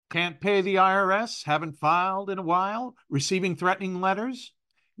Can't pay the IRS? Haven't filed in a while? Receiving threatening letters?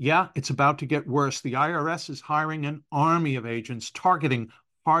 Yeah, it's about to get worse. The IRS is hiring an army of agents targeting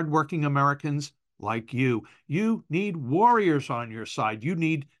hardworking Americans like you. You need warriors on your side. You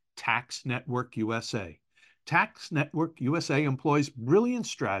need Tax Network USA. Tax Network USA employs brilliant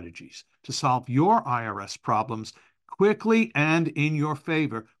strategies to solve your IRS problems quickly and in your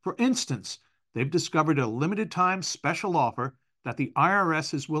favor. For instance, they've discovered a limited time special offer that the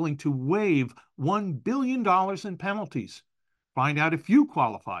IRS is willing to waive $1 billion in penalties. Find out if you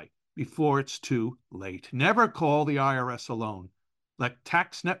qualify before it's too late. Never call the IRS alone. Let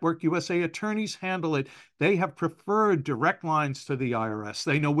Tax Network USA attorneys handle it. They have preferred direct lines to the IRS.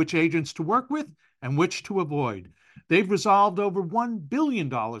 They know which agents to work with and which to avoid. They've resolved over $1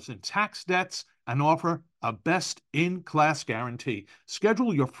 billion in tax debts and offer a best-in-class guarantee.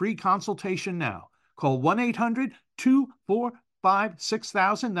 Schedule your free consultation now. Call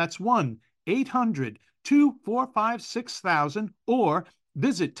 1-800-245-6000. That's 1-800-245-6000, or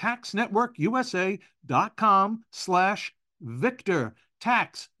visit taxnetworkusa.com/Victor.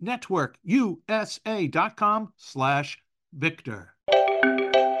 taxnetworkusa.com/Victor.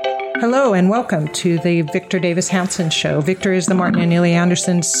 Hello and welcome to the Victor Davis Hanson Show. Victor is the Martin and Neely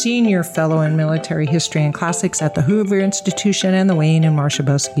Anderson Senior Fellow in Military History and Classics at the Hoover Institution and the Wayne and Marcia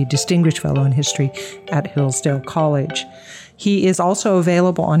Buske Distinguished Fellow in History at Hillsdale College. He is also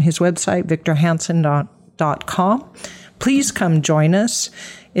available on his website, victorhanson.com. Please come join us.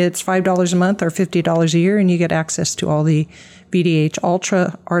 It's $5 a month or $50 a year, and you get access to all the VDH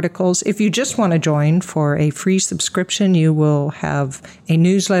Ultra articles. If you just want to join for a free subscription, you will have a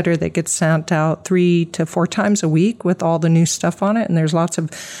newsletter that gets sent out 3 to 4 times a week with all the new stuff on it. And there's lots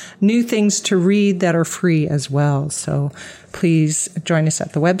of new things to read that are free as well. So please join us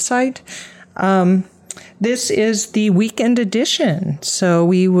at the website. This is the weekend edition, so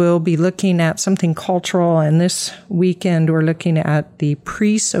we will be looking at something cultural, and this weekend we're looking at the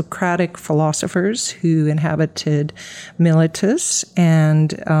pre-Socratic philosophers who inhabited Miletus,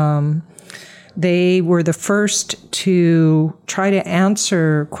 and they were the first to try to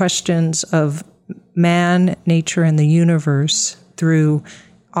answer questions of man, nature, and the universe through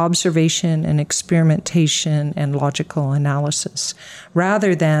observation and experimentation and logical analysis,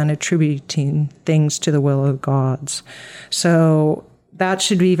 rather than attributing things to the will of the gods. So that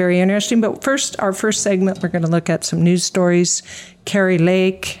should be very interesting. But first, our first segment, we're going to look at some news stories. Kari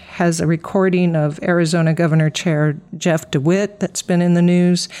Lake has a recording of Arizona Governor Chair Jeff DeWitt that's been in the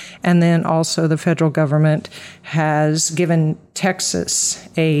news. And then also the federal government has given Texas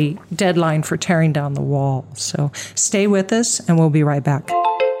a deadline for tearing down the wall. So stay with us and we'll be right back.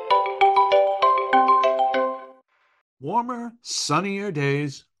 Warmer, sunnier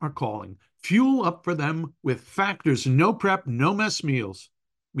days are calling. Fuel up for them with Factor's no prep, no mess meals.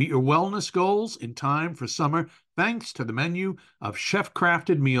 Meet your wellness goals in time for summer thanks to the menu of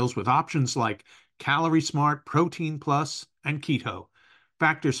chef-crafted meals with options like Calorie Smart, Protein Plus, and Keto.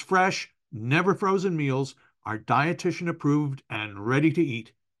 Factor's fresh, never frozen meals are dietitian approved and ready to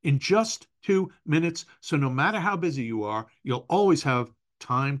eat in just 2 minutes. So no matter how busy you are, you'll always have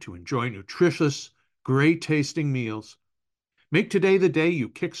time to enjoy nutritious, great tasting meals. Make today the day you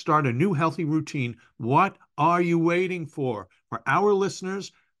kickstart a new healthy routine. What are you waiting for? For our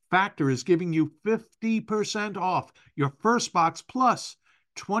listeners, Factor is giving you 50% off your first box plus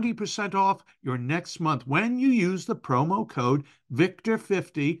 20% off your next month when you use the promo code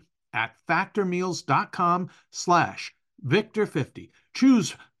Victor50 at factormeals.com/Victor50.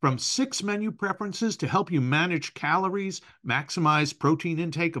 Choose from 6 menu preferences to help you manage calories, maximize protein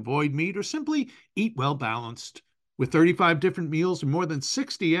intake, avoid meat, or simply eat well balanced. With 35 different meals and more than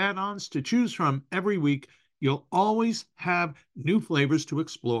 60 add-ons to choose from every week, you'll always have new flavors to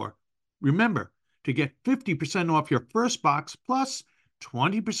explore. Remember, to get 50% off your first box plus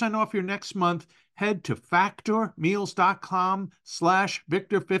 20% off your next month, head to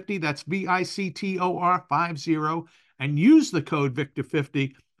factormeals.com/Victor50. That's VICTOR50, and use the code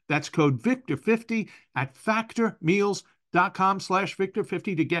Victor50. That's code Victor50 at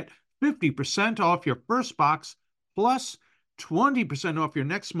factormeals.com/Victor50 to get 50% off your first box plus 20% off your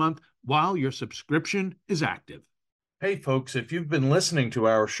next month while your subscription is active. Hey, folks, if you've been listening to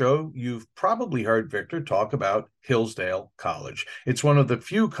our show, you've probably heard Victor talk about Hillsdale College. It's one of the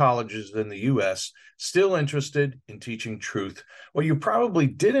few colleges in the U.S. still interested in teaching truth. What you probably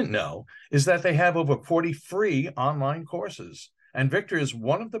didn't know is that they have over 40 free online courses. And Victor is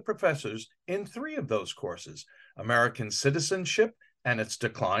one of the professors in 3 of those courses: American Citizenship and Its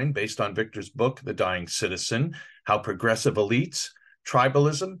Decline, based on Victor's book, The Dying Citizen, How Progressive Elites,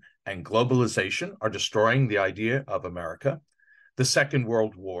 Tribalism, and Globalization Are Destroying the Idea of America. The Second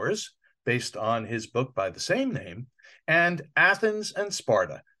World Wars, based on his book by the same name, and Athens and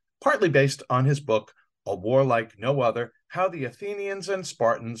Sparta, partly based on his book, A War Like No Other, How the Athenians and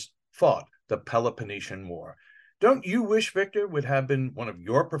Spartans Fought the Peloponnesian War. Don't you wish Victor would have been one of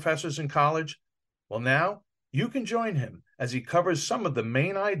your professors in college? Well, now you can join him as he covers some of the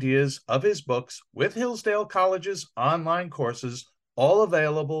main ideas of his books with Hillsdale College's online courses, all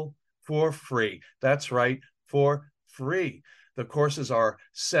available for free. That's right, for free. The courses are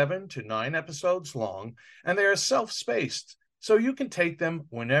 7 to 9 episodes long, and they are self-spaced, so you can take them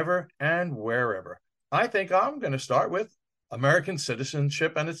whenever and wherever. I think I'm going to start with American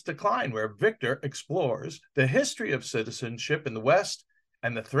Citizenship and Its Decline, where Victor explores the history of citizenship in the West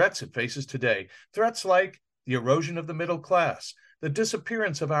and the threats it faces today. Threats like the erosion of the middle class, the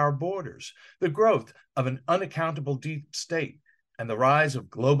disappearance of our borders, the growth of an unaccountable deep state, and the rise of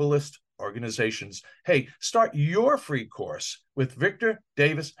globalist organizations. Hey, start your free course with Victor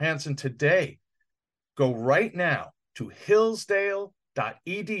Davis Hanson today. Go right now to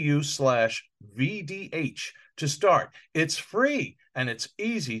hillsdale.edu/VDH to start. It's free and it's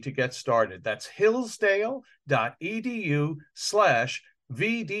easy to get started. That's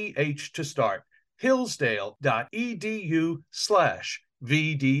hillsdale.edu/VDH to start.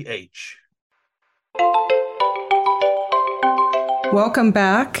 hillsdale.edu/VDH. Welcome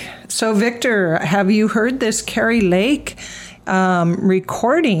back. So, Victor, have you heard this Kari Lake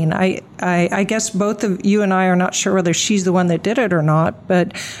recording? I guess both of you and I are not sure whether she's the one that did it or not,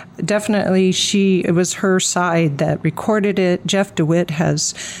 but definitely it was her side that recorded it. Jeff DeWitt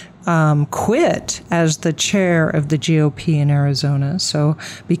has quit as the chair of the GOP in Arizona. So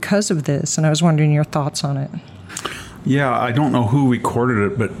because of this, and I was wondering your thoughts on it. Yeah, I don't know who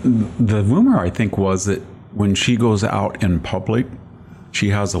recorded it, but the rumor, I think, was that when she goes out in public, she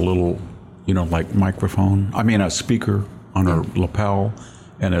has a little, like a speaker on her lapel,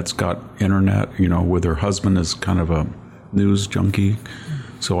 and it's got internet, with her husband is kind of a news junkie.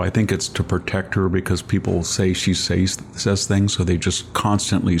 So I think it's to protect her because people say she says things, so they just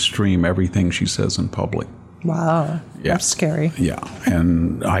constantly stream everything she says in public. Wow, yeah. That's scary. Yeah,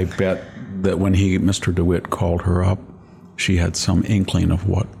 and I bet that when Mr. DeWitt called her up, she had some inkling of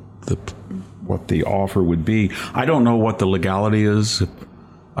what the offer would be. I don't know what the legality is. If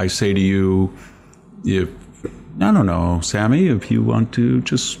I say to you, I don't know, Sammy, if you want to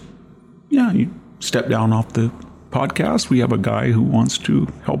just, you step down off the podcast, we have a guy who wants to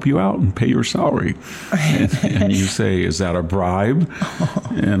help you out and pay your salary. And you say, is that a bribe?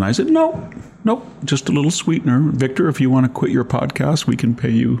 And I said, nope, just a little sweetener. Victor, if you want to quit your podcast, we can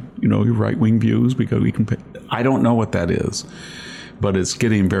pay you, your right-wing views because we can pay. I don't know what that is, but it's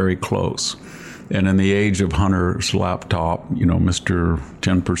getting very close. And in the age of Hunter's laptop, Mr.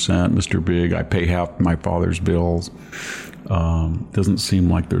 10%, Mr. Big, I pay half my father's bills. Doesn't seem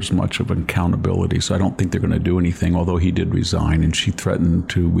like there's much of accountability. So I don't think they're going to do anything, although he did resign. And she threatened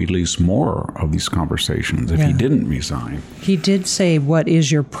to release more of these conversations if he didn't resign. He did say, what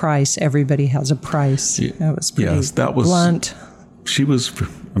is your price? Everybody has a price. That was pretty blunt. She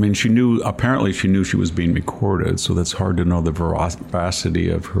knew she was being recorded. So that's hard to know the veracity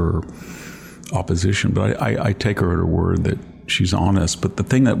of her opposition, but I take her at her word that she's honest. But the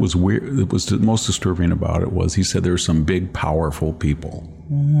thing that was weird, that was the most disturbing about it, was he said there's some big, powerful people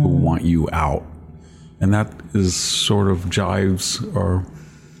who want you out. And that is sort of jives or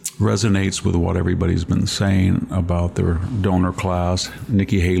resonates with what everybody's been saying about their donor class,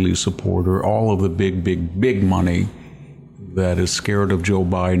 Nikki Haley's supporter, all of the big money that is scared of Joe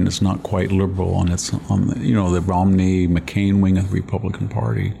Biden. It's not quite liberal, and it's on the Romney, McCain wing of the Republican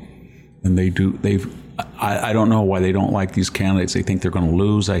Party. And I don't know why they don't like these candidates. They think they're going to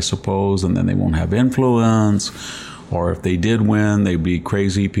lose, I suppose, and then they won't have influence. Or if they did win, they'd be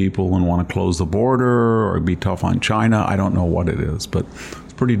crazy people and want to close the border or be tough on China. I don't know what it is, but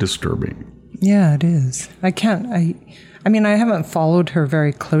it's pretty disturbing. Yeah, it is. I haven't followed her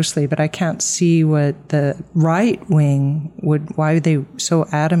very closely, but I can't see what the right wing why they so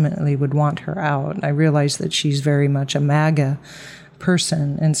adamantly would want her out. I realize that she's very much a MAGA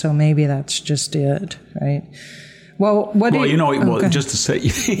person, and so maybe that's just it, right? Just to say,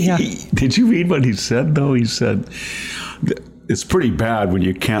 did you read what he said, though? He said, it's pretty bad when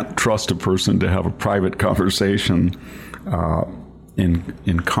you can't trust a person to have a private conversation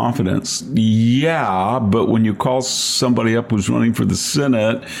in confidence. Yeah, but when you call somebody up who's running for the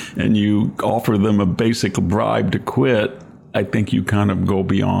Senate and you offer them a basic bribe to quit, I think you kind of go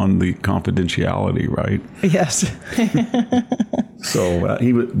beyond the confidentiality, right? Yes. So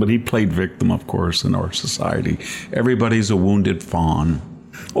he played victim, of course, in our society. Everybody's a wounded fawn.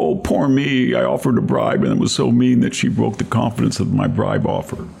 Oh, poor me. I offered a bribe, and it was so mean that she broke the confidence of my bribe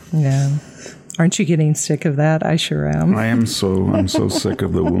offer. Yeah. Aren't you getting sick of that? I sure am. I'm so sick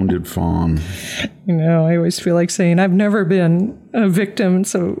of the wounded fawn. I always feel like saying, I've never been a victim,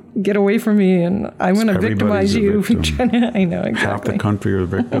 so get away from me, and I'm going to victimize you. I know, exactly. Half the country are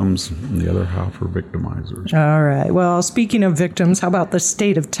victims, and the other half are victimizers. All right. Well, speaking of victims, how about the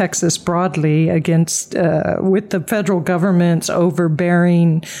state of Texas broadly against, with the federal government's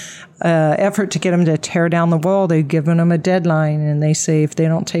overbearing effort to get them to tear down the wall? They've given them a deadline, and they say if they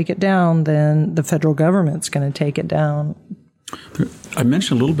don't take it down, then the federal government's going to take it down. I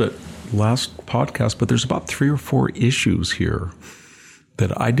mentioned a little bit last podcast, but there's about 3 or 4 issues here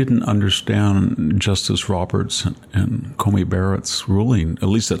that I didn't understand Justice Roberts and Comey Barrett's ruling. At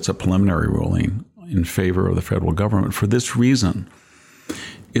least that's a preliminary ruling in favor of the federal government. For this reason,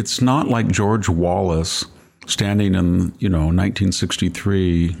 it's not like George Wallace standing in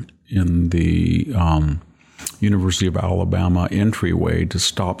 1963 in the University of Alabama entryway to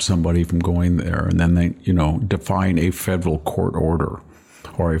stop somebody from going there, and then they, define a federal court order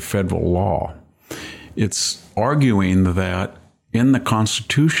or a federal law. It's arguing that in the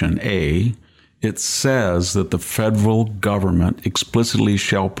Constitution, it says that the federal government explicitly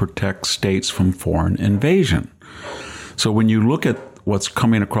shall protect states from foreign invasion. So when you look at what's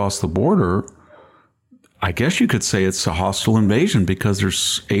coming across the border, I guess you could say it's a hostile invasion because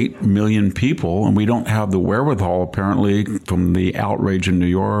there's 8 million people, and we don't have the wherewithal, apparently, from the outrage in New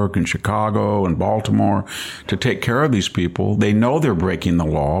York and Chicago and Baltimore to take care of these people. They know they're breaking the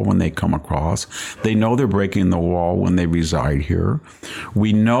law when they come across. They know they're breaking the law when they reside here.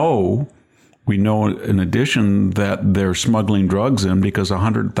 We know in addition that they're smuggling drugs in because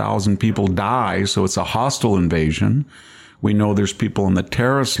 100,000 people die, so it's a hostile invasion. We know there's people on the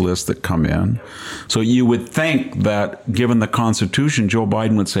terrorist list that come in. So you would think that given the Constitution, Joe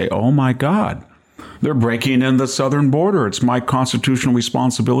Biden would say, oh my God, they're breaking in the southern border. It's my constitutional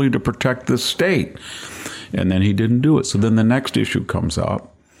responsibility to protect this state. And then he didn't do it. So then the next issue comes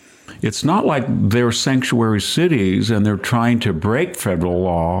up. It's not like they're sanctuary cities and they're trying to break federal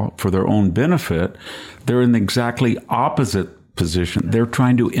law for their own benefit. They're in the exactly opposite position. They're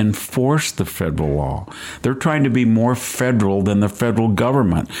trying to enforce the federal law. They're trying to be more federal than the federal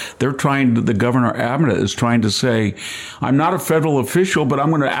government. The Governor Abbott is trying to say, I'm not a federal official, but I'm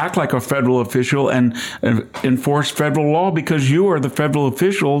going to act like a federal official and enforce federal law because you are the federal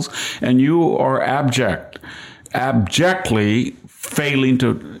officials and you are abjectly failing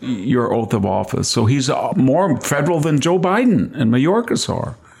to your oath of office. So he's more federal than Joe Biden and Mayorkas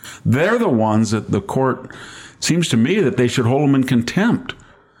are. They're the ones that the court seems to me that they should hold him in contempt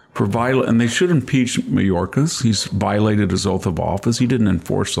for and they should impeach Mayorkas. He's violated his oath of office. He didn't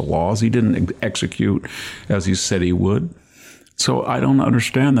enforce the laws. He didn't execute as he said he would. So I don't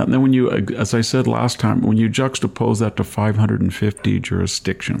understand that. And then when you, as I said last time, when you juxtapose that to 550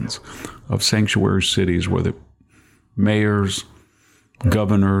 jurisdictions of sanctuary cities where the mayors,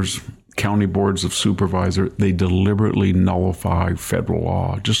 governors, county boards of supervisor, they deliberately nullify federal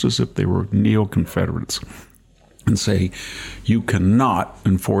law, just as if they were neo-Confederates, and say, you cannot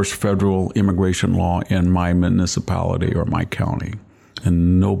enforce federal immigration law in my municipality or my county.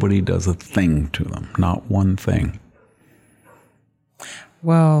 And nobody does a thing to them, not one thing.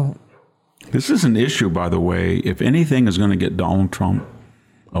 Well, this is an issue, by the way. If anything is going to get Donald Trump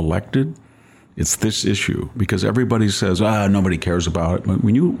elected, it's this issue, because everybody says, nobody cares about it. But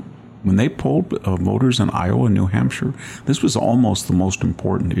when they polled voters in Iowa and New Hampshire, this was almost the most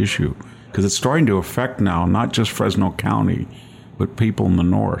important issue, because it's starting to affect now not just Fresno County, but people in the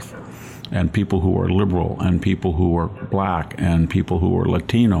north, and people who are liberal, and people who are black, and people who are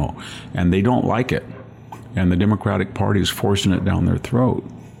Latino, and they don't like it. And the Democratic Party is forcing it down their throat.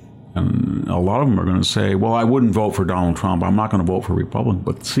 And a lot of them are going to say, well, I wouldn't vote for Donald Trump. I'm not going to vote for Republican.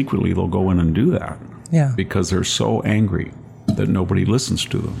 But secretly, they'll go in and do that. Yeah. Because they're so angry that nobody listens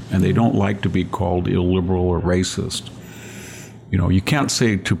to them. And they don't like to be called illiberal or racist. You can't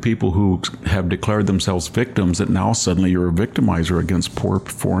say to people who have declared themselves victims that now suddenly you're a victimizer against poor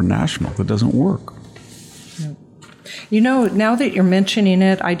foreign nationals. That doesn't work. Now that you're mentioning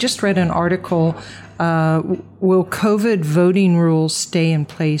it, I just read an article, will COVID voting rules stay in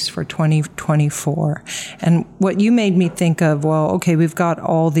place for 2024? And what you made me think of, we've got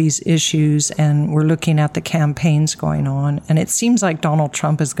all these issues and we're looking at the campaigns going on, and it seems like Donald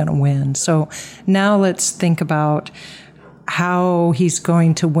Trump is going to win. So now let's think about how he's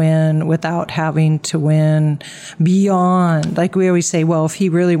going to win without having to win beyond, like we always say, well, if he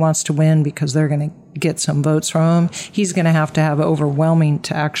really wants to win because they're going to get some votes from him. He's going to have overwhelming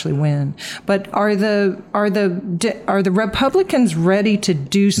to actually win. But are the Republicans ready to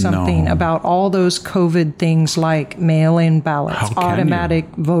do something about all those COVID things like mail-in ballots, automatic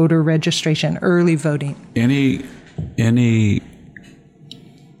voter registration, early voting?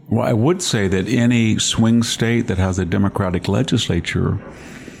 Well, I would say that any swing state that has a Democratic legislature,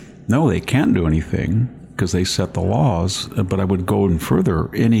 no, they can't do anything because they set the laws. But I would go in further.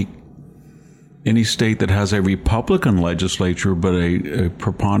 Any state that has a Republican legislature but a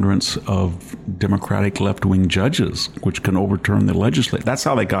preponderance of Democratic left-wing judges, which can overturn the legislature. That's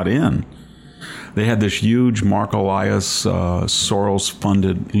how they got in. They had this huge Mark Elias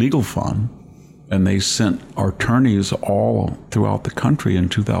Soros-funded legal fund, and they sent attorneys all throughout the country in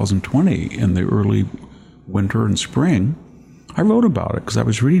 2020 in the early winter and spring. I wrote about it because I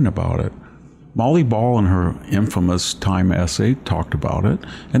was reading about it. Molly Ball, in her infamous Time essay, talked about it,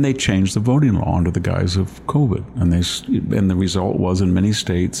 and they changed the voting law under the guise of COVID. And the result was, in many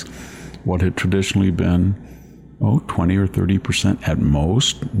states, what had traditionally been 20 or 30% at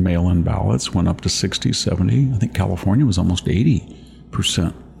most mail-in ballots went up to 60, 70. I think California was almost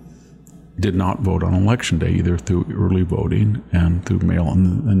 80%. Did not vote on Election Day, either through early voting and through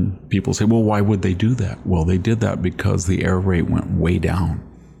mail-in. And people say, well, why would they do that? Well, they did that because the error rate went way down,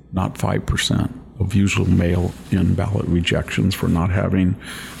 not 5% of usual mail-in ballot rejections for not having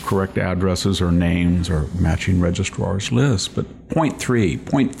correct addresses or names or matching registrar's lists, but 0.3,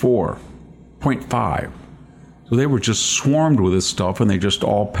 0.4, 0.5. So they were just swarmed with this stuff, and they just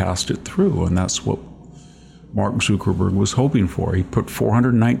all passed it through, and that's what Mark Zuckerberg was hoping for. He put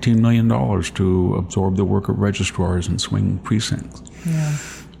 $419 million to absorb the work of registrars and swing precincts. Yeah.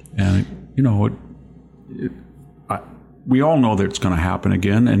 And, we all know that it's going to happen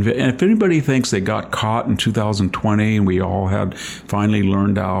again. And if anybody thinks they got caught in 2020 and we all had finally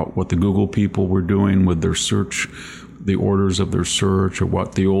learned out what the Google people were doing with their search, the orders of their search, or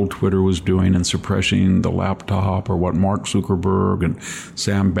what the old Twitter was doing in suppressing the laptop, or what Mark Zuckerberg and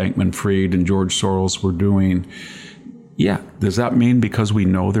Sam Bankman-Fried and George Soros were doing. Yeah, does that mean because we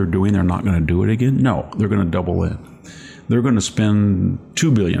know they're not going to do it again? No, they're going to double in. They're going to spend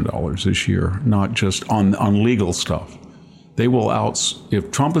 $2 billion this year, not just on legal stuff. They will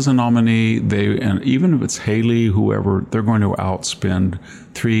if Trump is a nominee, and even if it's Haley, whoever, they're going to outspend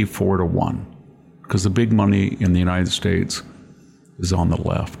 3-4 to 1. Because the big money in the United States is on the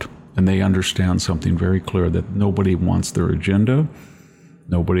left. And they understand something very clear, that nobody wants their agenda,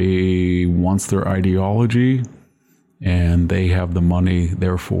 nobody wants their ideology, and they have the money,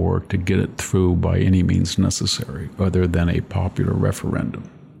 therefore, to get it through by any means necessary, other than a popular referendum.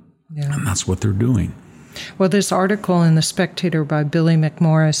 Yeah. And that's what they're doing. Well, this article in The Spectator by Billy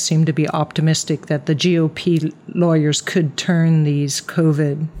McMorris seemed to be optimistic that the GOP lawyers could turn these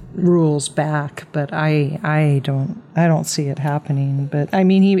COVID rules back, but I don't see it happening. But I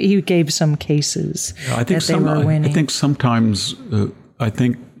mean, he gave some cases that they were winning. I think sometimes,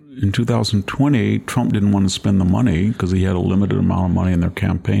 in 2020, Trump didn't want to spend the money because he had a limited amount of money in their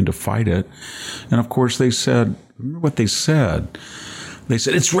campaign to fight it. And of course, remember what they said? They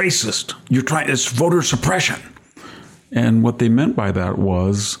said, it's racist. It's voter suppression. And what they meant by that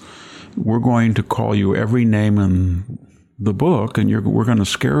was, we're going to call you every name in the book, and we're going to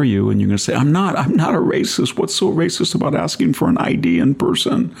scare you, and you're going to say, I'm not a racist. What's so racist about asking for an ID in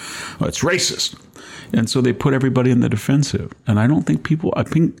person? Oh, it's racist. And so they put everybody in the defensive. And I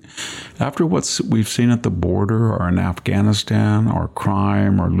think after what we've seen at the border or in Afghanistan or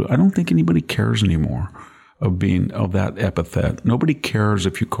crime, I don't think anybody cares anymore of that epithet. Nobody cares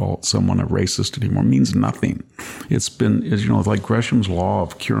if you call someone a racist anymore. It means nothing. It's like Gresham's law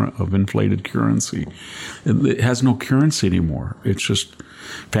of inflated currency. It has no currency anymore. It's just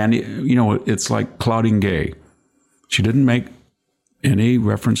it's like Claudine Gay. She didn't make any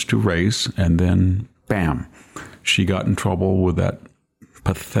reference to race, and then bam, she got in trouble with that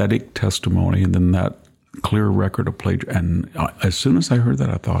pathetic testimony, and then that clear record of plagiarism. And as soon as I heard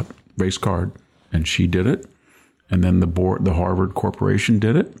that, I thought, race card. And she did it. And then the Harvard Corporation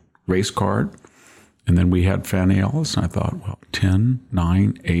did it, race card. And then we had Fannie Ellis. And I thought, well, 10,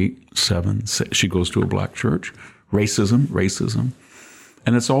 9, 8, 7, 6. She goes to a black church. Racism.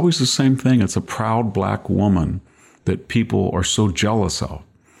 And it's always the same thing. It's a proud black woman that people are so jealous of.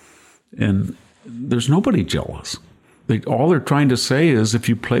 And there's nobody jealous. All they're trying to say is, if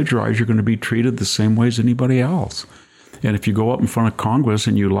you plagiarize, you're going to be treated the same way as anybody else. And if you go up in front of Congress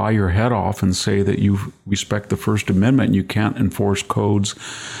and you lie your head off and say that you respect the First Amendment and you can't enforce codes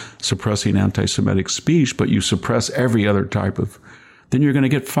suppressing anti-Semitic speech, but you suppress every other type of, then you're going to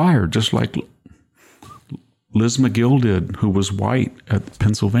get fired, just like Liz McGill did, who was white at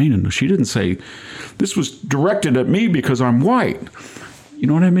Pennsylvania. She didn't say, this was directed at me because I'm white. You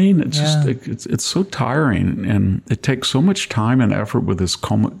know what I mean? It's just, it's so tiring, and it takes so much time and effort with this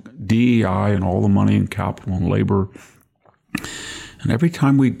DEI and all the money and capital and labor. And every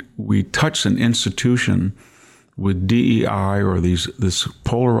time we touch an institution with DEI or this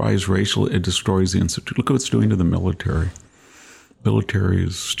polarized racial, it destroys the institute. Look what it's doing to the military. Military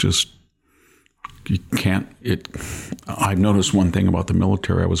is just, you can't, I've noticed one thing about the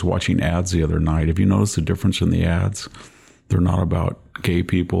military. I was watching ads the other night. Have you noticed the difference in the ads? They're not about gay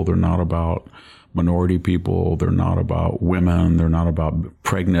people. They're not about minority people. They're not about women. They're not about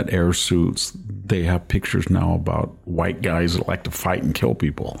pregnant air suits. They have pictures now about white guys that like to fight and kill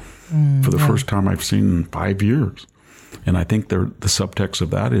people for the first time I've seen in 5 years. And I think the subtext of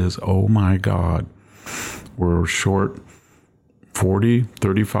that is, oh my God, we're short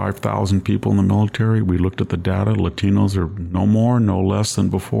 35,000 people in the military. We looked at the data. Latinos are no more, no less than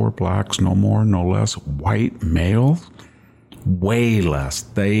before. Blacks, no more, no less. White males, way less.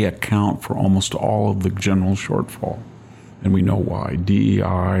 They account for almost all of the general shortfall. And we know why.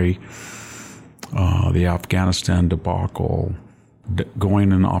 DEI, the Afghanistan debacle,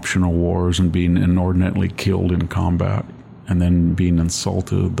 going in optional wars and being inordinately killed in combat, and then being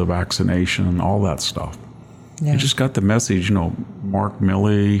insulted, the vaccination, all that stuff. Yeah. You just got the message, Mark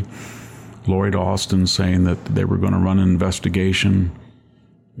Milley, Lloyd Austin saying that they were going to run an investigation.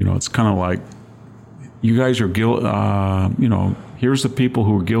 It's kind of like, you guys are guilty, here's the people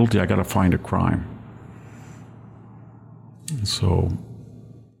who are guilty, I got to find a crime. And so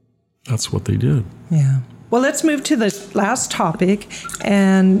that's what they did. Yeah. Well, let's move to the last topic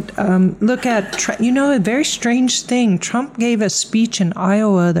and look at, a very strange thing. Trump gave a speech in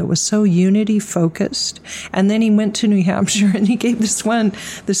Iowa that was so unity-focused, and then he went to New Hampshire and he gave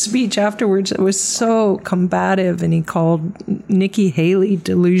the speech afterwards that was so combative, and he called Nikki Haley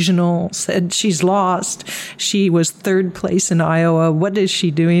delusional, said she's lost. She was third place in Iowa. What is she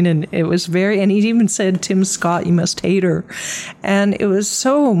doing? And it was and he even said, Tim Scott, you must hate her. And it was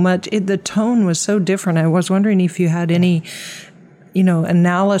so much, the tone was so different. I was wondering if you had any,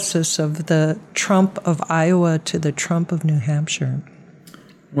 analysis of the Trump of Iowa to the Trump of New Hampshire.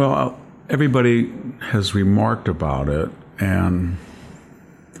 Well, everybody has remarked about it, and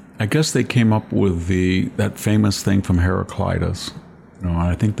I guess they came up with that famous thing from Heraclitus.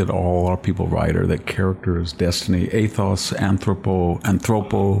 I think that a lot of people write that character is destiny, ethos,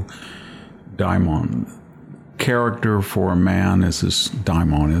 anthropo, daimon. Character for a man is his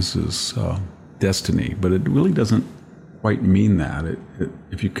daimon, is his destiny, but it really doesn't quite mean that.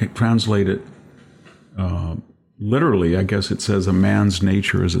 If you can translate it literally, I guess it says a man's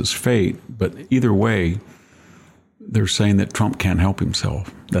nature is his fate, but either way, they're saying that Trump can't help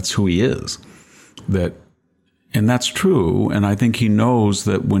himself. That's who he is. And that's true, and I think he knows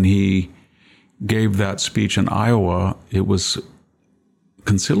that when he gave that speech in Iowa, it was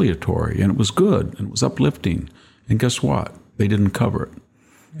conciliatory, and it was good, and it was uplifting, and guess what? They didn't cover it.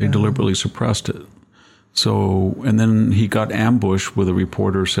 They deliberately suppressed it. So, and then he got ambushed with a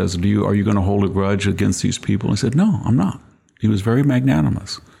reporter says, are you going to hold a grudge against these people? And he said, no, I'm not. He was very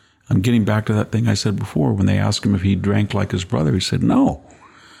magnanimous. I'm getting back to that thing I said before. When they asked him if he drank like his brother, he said, no.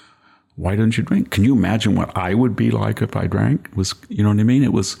 Why didn't you drink? Can you imagine what I would be like if I drank? You know what I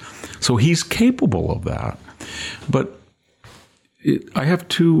mean? So he's capable of that. But I have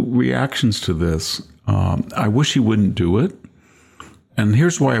two reactions to this. I wish he wouldn't do it. And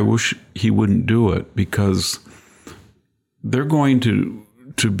here's why I wish he wouldn't do it, because they're going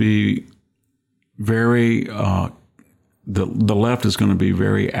to be very, the left is going to be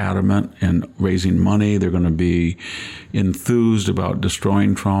very adamant in raising money. They're going to be enthused about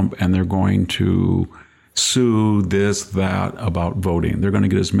destroying Trump, and they're going to sue this, that about voting. They're going to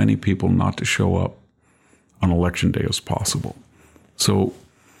get as many people not to show up on election day as possible. So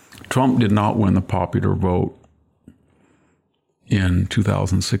Trump did not win the popular vote in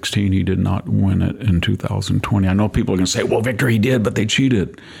 2016. He did not win it in 2020. I know people are going to say, well, Victor, he did, but they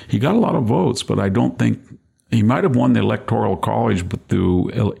cheated. He got a lot of votes, but I don't think he might have won the Electoral College, but through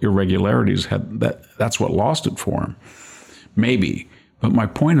irregularities, that's what lost it for him. Maybe. But my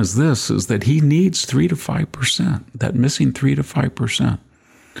point is that he needs 3 to 5%, that missing 3 to 5%.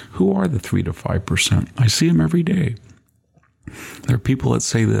 Who are the 3 to 5%? I see them every day. There are people that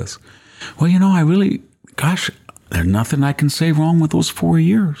say this, well, there's nothing I can say wrong with those 4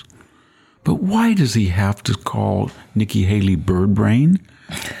 years. But why does he have to call Nikki Haley bird brain?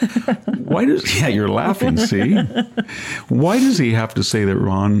 Yeah, you're laughing, see? Why does he have to say that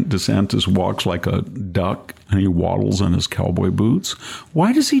Ron DeSantis walks like a duck and he waddles in his cowboy boots?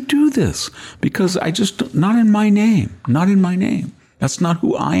 Why does he do this? Because not in my name. That's not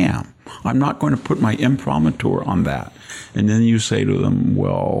who I am. I'm not going to put my imprimatur on that. And then you say to them,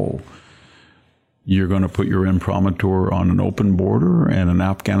 well, you're going to put your imprimatur on an open border and an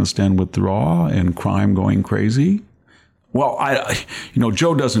Afghanistan withdrawal and crime going crazy? Well,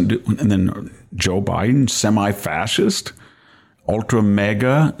 Joe doesn't do, and then Joe Biden, semi-fascist, ultra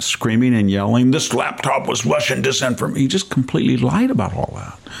mega, screaming and yelling, this laptop was Russian disinformation. He just completely lied about all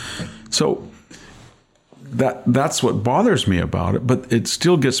that. So that's what bothers me about it. But it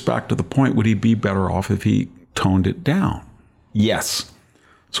still gets back to the point, would he be better off if he toned it down? Yes.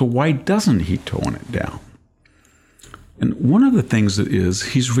 So why doesn't he tone it down? And one of the things that is,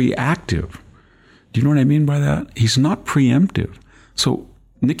 he's reactive. Do you know what I mean by that? He's not preemptive. So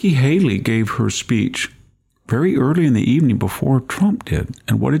Nikki Haley gave her speech very early in the evening before Trump did.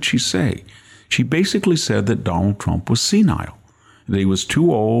 And what did she say? She basically said that Donald Trump was senile, that he was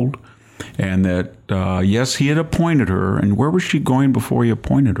too old, and that, yes, he had appointed her. And where was she going before he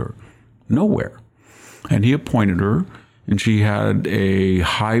appointed her? Nowhere. And he appointed her, and she had a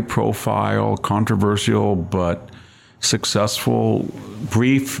high-profile, controversial, but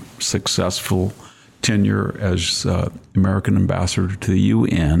brief, successful tenure as American ambassador to the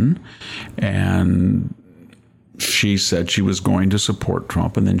UN, and she said she was going to support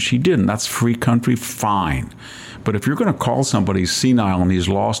Trump, and then she didn't. That's free country, fine. But if you're going to call somebody senile and he's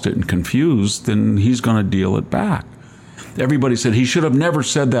lost it and confused, then he's going to deal it back. Everybody said he should have never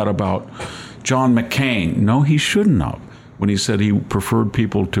said that about John McCain. No, he shouldn't have. When he said he preferred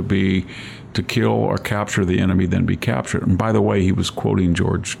people to kill or capture the enemy than be captured. And by the way, he was quoting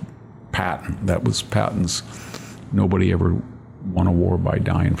George Patton. That was Patton's, nobody ever won a war by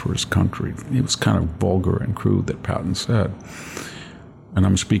dying for his country. It was kind of vulgar and crude that Patton said. And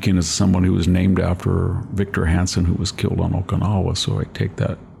I'm speaking as someone who was named after Victor Hansen, who was killed on Okinawa, so I take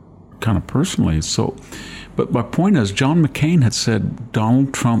that kind of personally. But my point is, John McCain had said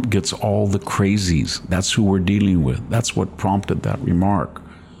Donald Trump gets all the crazies. That's who we're dealing with. That's what prompted that remark.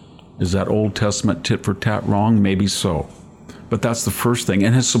 Is that Old Testament tit for tat wrong? Maybe so. But that's the first thing,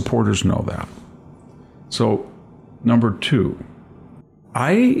 and his supporters know that. So, number two,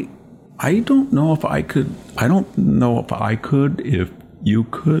 I don't know if I could, if you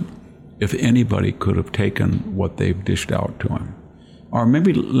could, if anybody could have taken what they've dished out to him. Or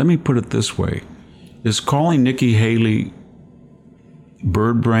maybe, let me put it this way. Is calling Nikki Haley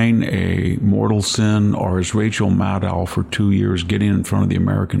bird brain a mortal sin, or is Rachel Maddow for 2 years getting in front of the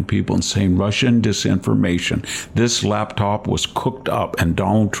American people and saying Russian disinformation? This laptop was cooked up and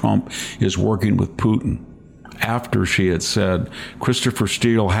Donald Trump is working with Putin. After she had said, Christopher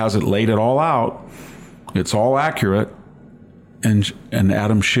Steele has it, laid it all out. It's all accurate. And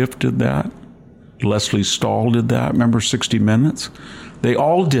Adam Schiff did that. Leslie Stahl did that. Remember 60 Minutes? They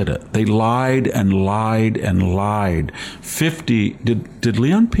all did it. They lied and lied and lied. Did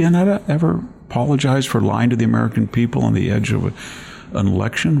Leon Pianetta ever apologize for lying to the American people on the edge of an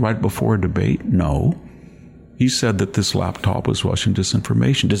election right before a debate? No. He said that this laptop was Russian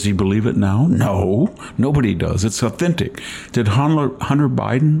disinformation. Does he believe it now? No. Nobody does. It's authentic. Did Hunter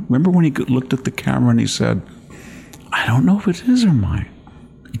Biden, remember when he looked at the camera and he said, I don't know if it is or mine.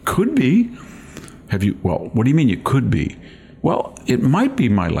 It could be. Well, what do you mean it could be? Well, it might be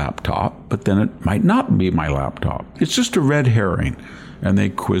my laptop, but then it might not be my laptop. It's just a red herring. And they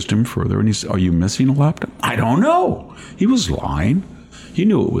quizzed him further, and he said, are you missing a laptop? I don't know. He was lying. He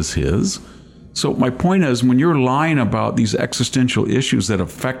knew it was his. So my point is, when you're lying about these existential issues that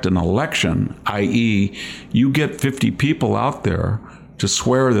affect an election, i.e., you get 50 people out there to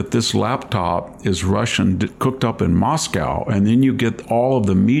swear that this laptop is Russian, cooked up in Moscow, and then you get all of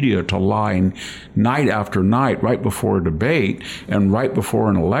the media to lie night after night right before a debate and right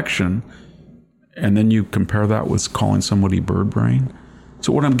before an election, and then you compare that with calling somebody bird brain.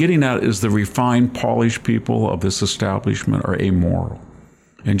 So what I'm getting at is the refined, polished people of this establishment are amoral.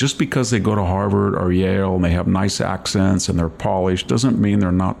 And just because they go to Harvard or Yale and they have nice accents and they're polished doesn't mean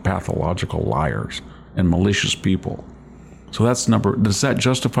they're not pathological liars and malicious people. So does that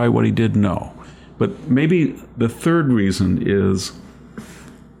justify what he did? No. But maybe the third reason is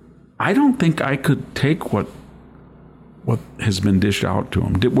I don't think I could take what has been dished out to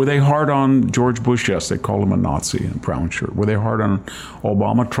him. Were they hard on George Bush? Yes, they called him a Nazi in a brown shirt. Were they hard on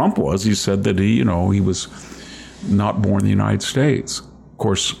Obama? Trump was. He said that he was not born in the United States. Of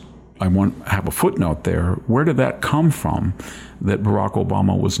course, I want to have a footnote there. Where did that come from that Barack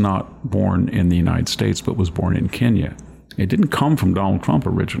Obama was not born in the United States but was born in Kenya? It didn't come from Donald Trump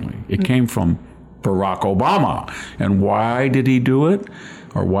originally. It came from Barack Obama. And why did he do it?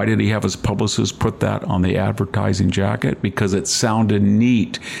 Or why did he have his publicist put that on the advertising jacket? Because it sounded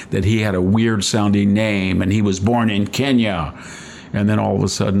neat that he had a weird sounding name and he was born in Kenya. And then all of a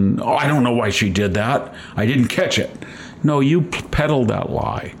sudden, oh, I don't know why she did that. I didn't catch it. No, you peddled that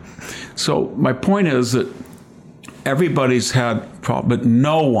lie. So my point is that everybody's had problems, but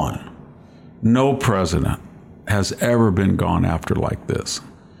no one, no president has ever been gone after like this.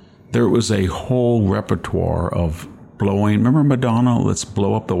 There was a whole repertoire of blowing. Remember Madonna, let's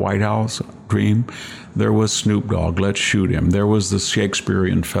blow up the White House dream? There was Snoop Dogg, let's shoot him. There was the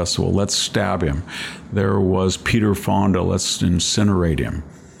Shakespearean Festival, let's stab him. There was Peter Fonda, let's incinerate him.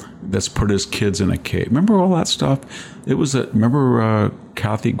 Let's put his kids in a cave. Remember all that stuff? It was remember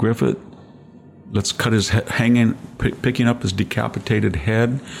Kathy Griffith? Let's cut his head, picking up his decapitated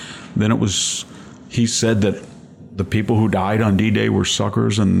head. Then it was, he said that the people who died on D-Day were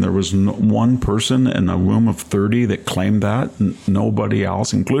suckers, and there was one person in a room of 30 that claimed that. Nobody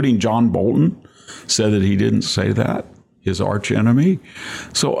else, including John Bolton, said that he didn't say that, his arch enemy.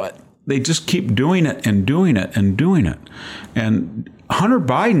 So they just keep doing it and doing it and doing it. And Hunter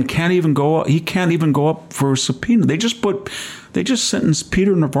Biden can't even go up for a subpoena. They just sentenced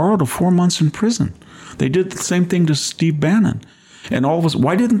Peter Navarro to 4 months in prison. They did the same thing to Steve Bannon. And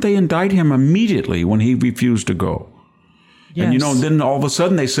why didn't they indict him immediately when he refused to go? Yes. And then all of a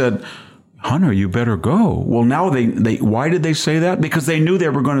sudden they said, Hunter, you better go. Well, now they why did they say that? Because they knew they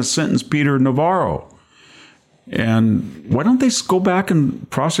were going to sentence Peter Navarro. And why don't they go back and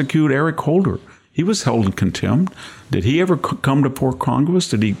prosecute Eric Holder? He was held in contempt. Did he ever come before Congress?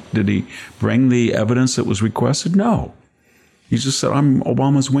 Did he bring the evidence that was requested? No. He just said, I'm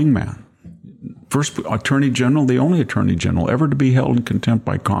Obama's wingman. First attorney general, the only attorney general ever to be held in contempt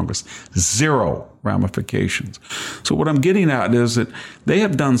by Congress. 0 ramifications. So what I'm getting at is that they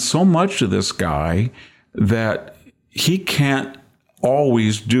have done so much to this guy that he can't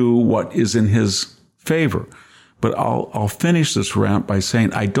always do what is in his favor. But I'll finish this rant by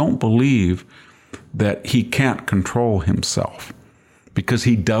saying I don't believe that he can't control himself, because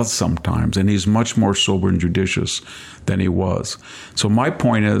he does sometimes, and he's much more sober and judicious than he was. So my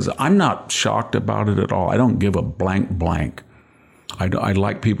point is, I'm not shocked about it at all. I don't give a blank. I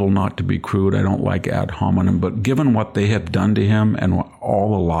like people not to be crude. I don't like ad hominem. But given what they have done to him and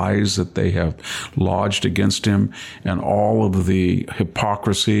all the lies that they have lodged against him and all of the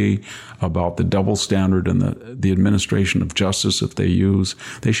hypocrisy about the double standard and the administration of justice if they use,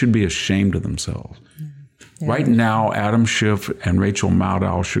 they should be ashamed of themselves. Yeah. Right now, Adam Schiff and Rachel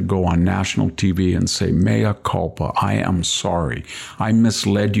Maddow should go on national TV and say, mea culpa, I am sorry. I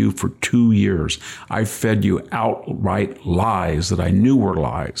misled you for 2 years. I fed you outright lies that I knew were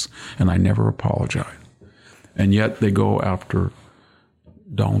lies, and I never apologized. And yet they go after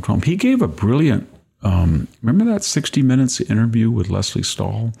Donald Trump. He gave a brilliant, remember that 60 Minutes interview with Leslie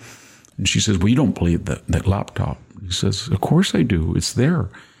Stahl? And she says, well, you don't believe that laptop. He says, of course I do. It's there.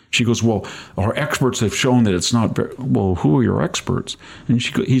 She goes, well, our experts have shown that it's not very, well, who are your experts? And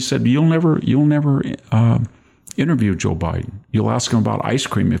he said, you'll never interview Joe Biden. You'll ask him about ice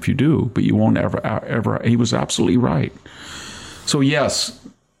cream if you do, but you won't ever. He was absolutely right. So yes,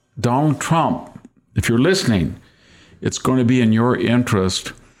 Donald Trump, if you're listening, it's going to be in your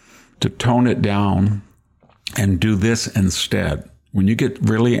interest to tone it down and do this instead. When you get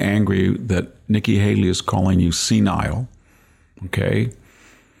really angry that Nikki Haley is calling you senile, okay,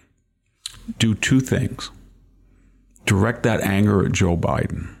 do 2 things. Direct that anger at Joe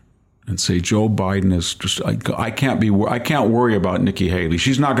Biden and say, Joe Biden is just, I can't worry about Nikki Haley.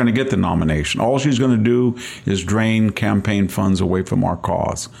 She's not going to get the nomination. All she's going to do is drain campaign funds away from our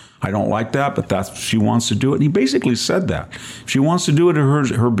cause. I don't like that, but she wants to do it. And he basically said that. If she wants to do it,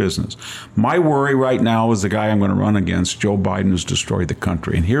 her business. My worry right now is the guy I'm going to run against, Joe Biden, who's destroyed the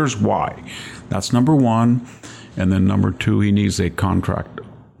country. And here's why. That's number 1. And then number 2, he needs a contract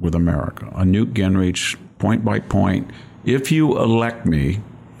with America, a Newt Gingrich, point by point. If you elect me,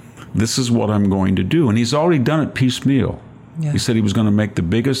 this is what I'm going to do. And he's already done it piecemeal. Yeah. He said he was going to make the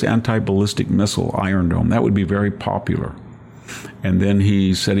biggest anti-ballistic missile, Iron Dome. That would be very popular. And then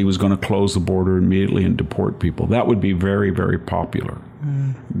he said he was going to close the border immediately and deport people. That would be very, very popular.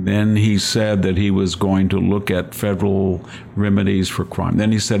 Then he said that he was going to look at federal remedies for crime.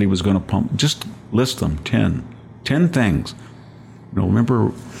 Then he said he was going to just list them, 10 things. Remember,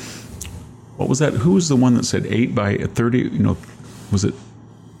 what was that? Who was the one that said 8 by 30? Was it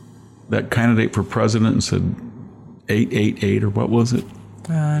that candidate for president and said 888 or what was it?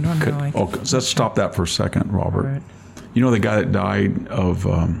 I don't know. Okay. Let's stop that for a second, Robert. Right. You know the guy that died of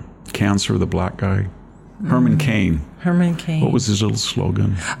cancer, the black guy? Herman Cain. Herman Cain. What was his little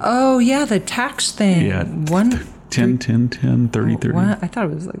slogan? Oh, yeah, the tax thing. Yeah. 10, 30, 30. What? I thought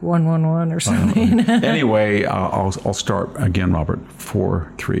it was like 111 or something. Anyway, I'll start again, Robert.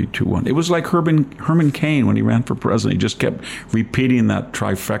 4, 3, 2, 1. It was like Herman Cain when he ran for president. He just kept repeating that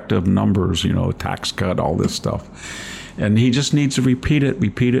trifecta of numbers, tax cut, all this stuff. And he just needs to repeat it,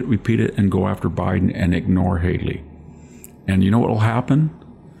 and go after Biden and ignore Haley. And you know what will happen?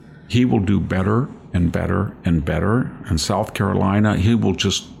 He will do better and better and better. In South Carolina, he will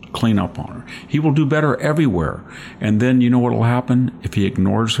just clean up on her. He will do better everywhere. And then you know what will happen if he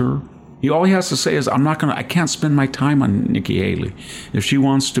ignores her? All he has to say is, I can't spend my time on Nikki Haley. If she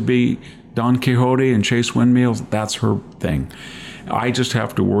wants to be Don Quixote and chase windmills, that's her thing. I just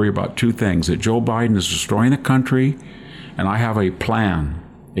have to worry about two things, that Joe Biden is destroying the country, and I have a plan,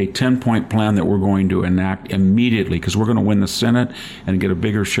 a 10-point plan that we're going to enact immediately, because we're going to win the Senate and get a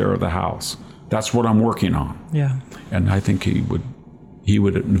bigger share of the House. That's what I'm working on. Yeah. And I think he would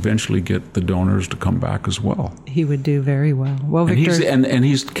eventually get the donors to come back as well. He would do very well. Well, Victor, and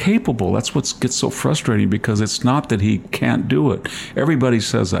he's capable. That's what gets so frustrating, because it's not that he can't do it. Everybody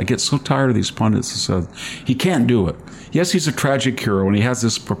says that. I get so tired of these pundits that say he can't do it. Yes, he's a tragic hero and he has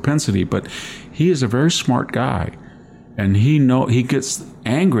this propensity, but he is a very smart guy. And he gets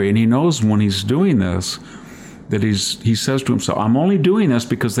angry, and he knows when he's doing this that he says to himself, I'm only doing this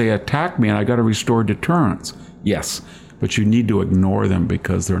because they attacked me and I got to restore deterrence. Yes, but you need to ignore them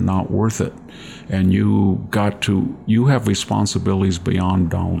because they're not worth it. And you have responsibilities beyond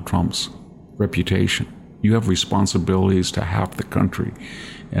Donald Trump's reputation. You have responsibilities to half the country.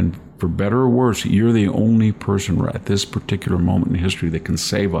 And for better or worse, you're the only person at this particular moment in history that can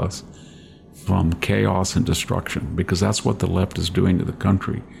save us from chaos and destruction, because that's what the left is doing to the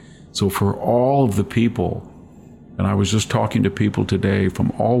country. So for all of the people, and I was just talking to people today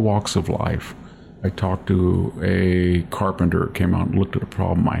from all walks of life. I talked to a carpenter, came out and looked at a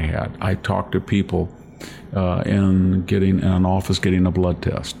problem I had. I talked to people in an office getting a blood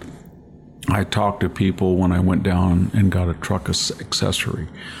test. I talked to people when I went down and got a truck accessory.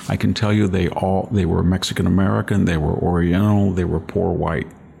 I can tell you they were Mexican American, they were Oriental, they were poor white.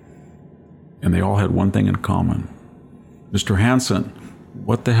 And they all had one thing in common. Mr. Hansen,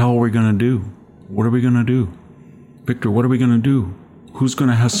 what the hell are we going to do? What are we going to do? Victor, what are we going to do? Who's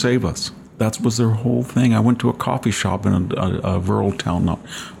going to save us? That was their whole thing. I went to a coffee shop in a rural town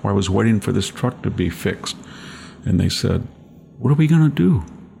where I was waiting for this truck to be fixed. And they said, what are we going to do?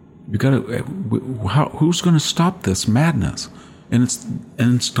 Who's going to stop this madness? And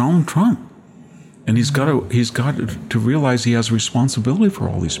it's Donald Trump. And he's got to realize he has responsibility for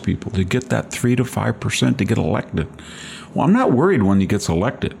all these people to get that 3 to 5% to get elected. Well, I'm not worried when he gets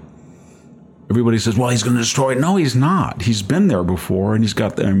elected. Everybody says, well, he's going to destroy it. No, he's not. He's been there before, and he's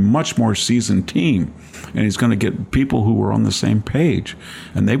got a much more seasoned team. And he's going to get people who are on the same page.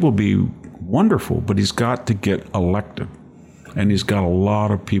 And they will be wonderful, but he's got to get elected. And he's got a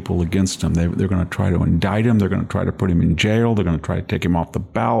lot of people against him. They're going to try to indict him. They're going to try to put him in jail. They're going to try to take him off the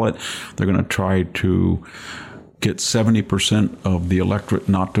ballot. They're going to try to get 70% of the electorate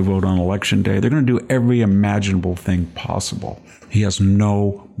not to vote on election day. They're going to do every imaginable thing possible. He has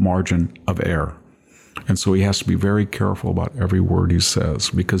no margin of error. And so he has to be very careful about every word he says,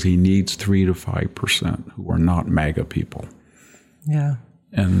 because he needs 3 to 5% who are not MAGA people. Yeah.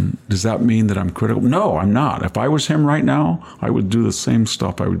 And does that mean that I'm critical? No, I'm not. If I was him right now, I would do the same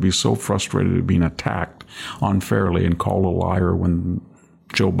stuff. I would be so frustrated at being attacked unfairly and called a liar when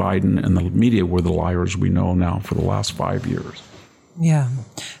Joe Biden and the media were the liars we know now for the last 5 years. Yeah.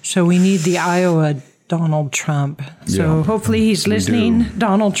 So we need the Iowa Donald Trump. So yeah, hopefully he's listening.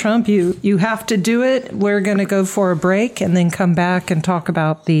 Donald Trump, you have to do it. We're going to go for a break and then come back and talk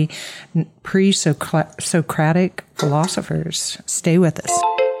about the pre-Socratic philosophers. Stay with us.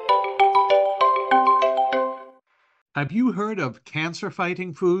 Have you heard of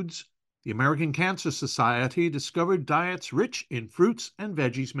cancer-fighting foods? The American Cancer Society discovered diets rich in fruits and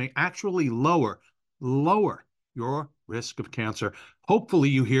veggies may actually lower your risk of cancer. Hopefully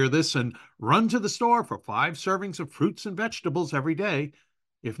you hear this and run to the store for 5 servings of fruits and vegetables every day.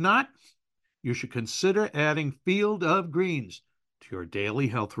 If not, you should consider adding Field of Greens to your daily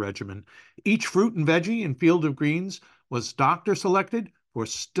health regimen. Each fruit and veggie in Field of Greens was doctor selected for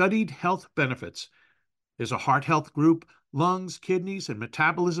studied health benefits. There's a heart health group, lungs, kidneys, and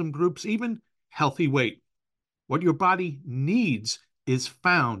metabolism groups, even healthy weight. What your body needs is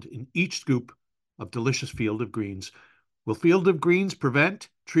found in each scoop of delicious Field of Greens. Will Field of Greens prevent,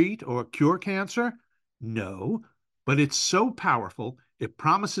 treat, or cure cancer? No, but it's so powerful It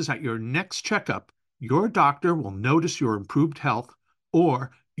promises at your next checkup, your doctor will notice your improved health or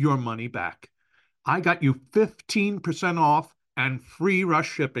your money back. I got you 15% off and free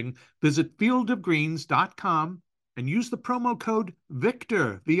rush shipping. Visit fieldofgreens.com and use the promo code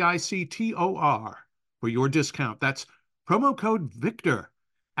VICTOR, VICTOR, for your discount. That's promo code VICTOR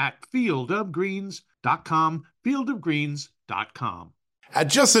at fieldofgreens.com, fieldofgreens.com. At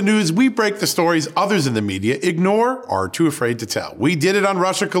Just the News, we break the stories others in the media ignore or are too afraid to tell. We did it on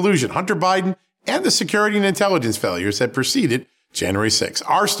Russia collusion, Hunter Biden, and the security and intelligence failures that preceded January 6th.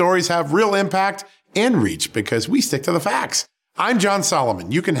 Our stories have real impact and reach because we stick to the facts. I'm John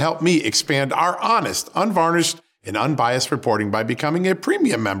Solomon. You can help me expand our honest, unvarnished, and unbiased reporting by becoming a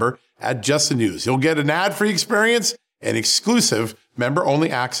premium member at Just the News. You'll get an ad-free experience and exclusive member-only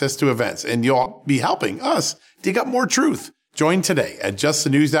access to events, and you'll be helping us dig up more truth. Join today at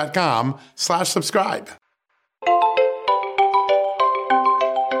justthenews.com/subscribe.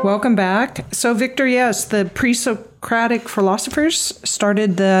 Welcome back. So, Victor, yes, the pre-Socratic philosophers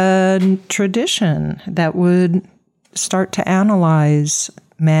started the tradition that would start to analyze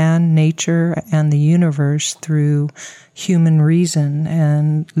man, nature, and the universe through human reason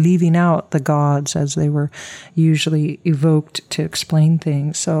and leaving out the gods as they were usually evoked to explain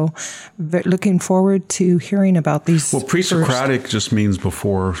things. So looking forward to hearing about these. Well, pre-Socratic just means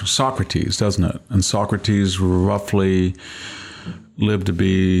before Socrates, doesn't it? And Socrates roughly lived to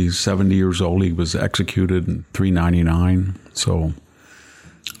be 70 years old. He was executed in 399. So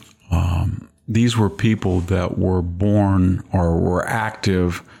these were people that were born or were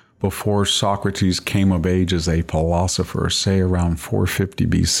active before Socrates came of age as a philosopher, say around 450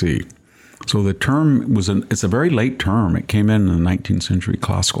 BC. So the term it's a very late term. It came in the 19th century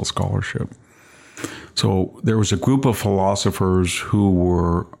classical scholarship. So there was a group of philosophers who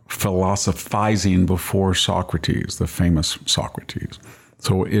were philosophizing before Socrates, the famous Socrates.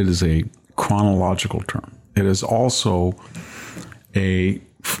 So it is a chronological term. It is also a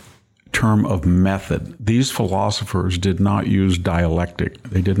term of method. These philosophers did not use dialectic.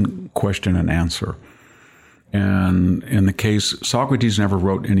 They didn't question and answer. And in the case, Socrates never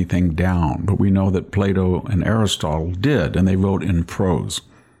wrote anything down, but we know that Plato and Aristotle did, and they wrote in prose,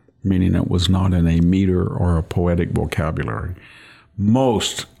 meaning it was not in a meter or a poetic vocabulary.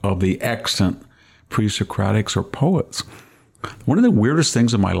 Most of the extant pre-Socratics are poets. One of the weirdest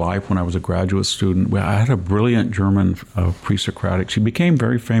things in my life when I was a graduate student, I had a brilliant German pre-Socratic. She became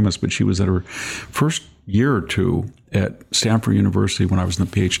very famous, but she was at her first year or two at Stanford University when I was in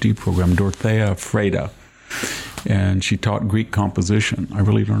the PhD program, Dorothea Freda. And she taught Greek composition. I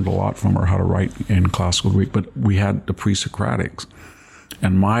really learned a lot from her, how to write in classical Greek, but we had the pre-Socratics.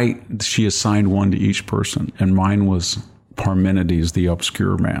 And she assigned one to each person, and mine was Parmenides, the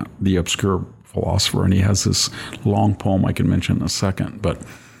obscure man, the obscure philosopher, and he has this long poem I can mention in a second, but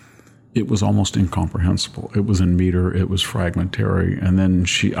it was almost incomprehensible. It was in meter, it was fragmentary, and then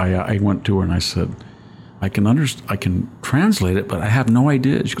I went to her and I said, I can translate it, but I have no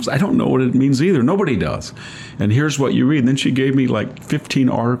idea. She goes, I don't know what it means either. Nobody does. And here's what you read. And then she gave me like 15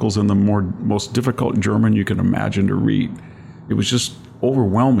 articles in the most difficult German you can imagine to read. It was just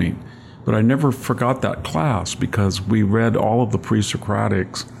overwhelming. But I never forgot that class because we read all of the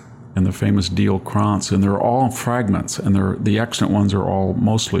pre-Socratics and the famous Diel Krantz, and they're all fragments, and the extant ones are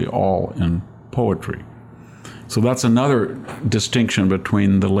mostly all in poetry. So that's another distinction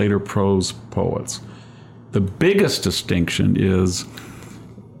between the later prose poets. The biggest distinction is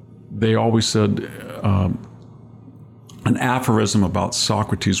they always said an aphorism about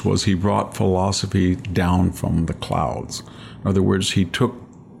Socrates was he brought philosophy down from the clouds. In other words, he took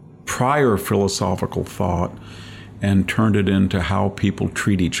prior philosophical thought and turned it into how people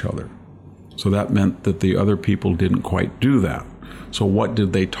treat each other. So that meant that the other people didn't quite do that. So what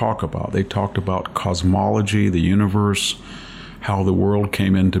did they talk about? They talked about cosmology, the universe, how the world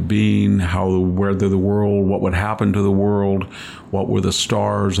came into being, whether the world, what would happen to the world, what were the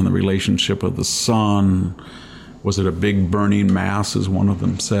stars and the relationship of the sun. Was it a big burning mass, as one of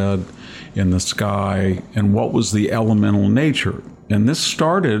them said, in the sky? And what was the elemental nature? And this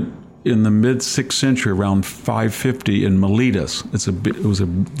started in the mid-6th century, around 550 in Miletus. It was a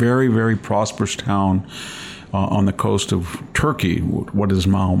very, very prosperous town on the coast of Turkey, what is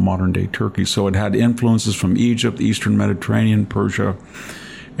now modern-day Turkey. So it had influences from Egypt, the Eastern Mediterranean, Persia.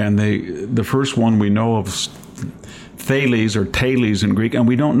 And the first one we know of, Thales or Thales in Greek, and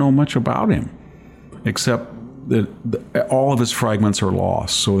we don't know much about him, except all of his fragments are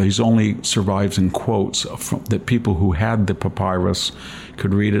lost. So he's only survives in quotes that people who had the papyrus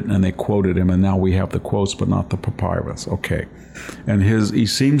could read it, and they quoted him, and now we have the quotes but not the papyrus. Okay. And he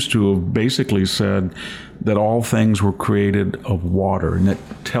seems to have basically said that all things were created of water, and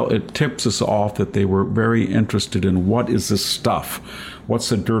it tips us off that they were very interested in what is this stuff? What's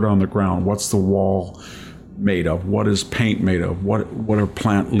the dirt on the ground? What's the wall made of? What is paint made of? What are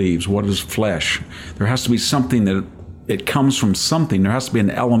plant leaves? What is flesh? There has to be something that it comes from something. There has to be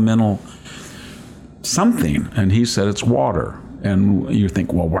an elemental something. And he said it's water. And you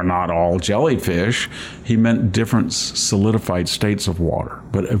think, well, we're not all jellyfish. He meant different solidified states of water.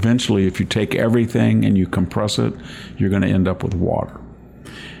 But eventually, if you take everything and you compress it, you're going to end up with water.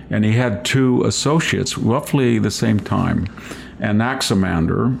 And he had two associates, roughly the same time,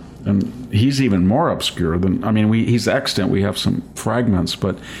 Anaximander, and he's even more obscure than, he's extant. We have some fragments,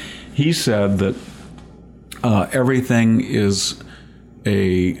 but he said that everything is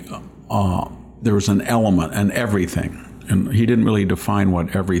there's an element, an everything. And he didn't really define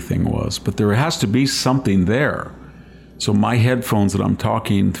what everything was, but there has to be something there. So my headphones that I'm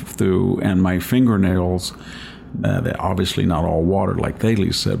talking through and my fingernails, they're obviously not all water like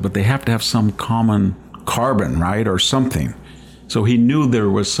Thales said, but they have to have some common carbon, right, or something. So he knew there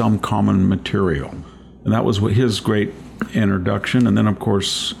was some common material. And that was what his great introduction. And then, of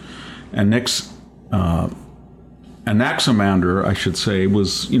course, Anaximander, I should say,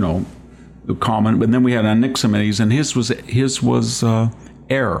 was, common. But then we had Anaximenes, and his was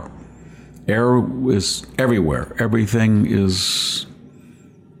air. Air is everywhere. Everything is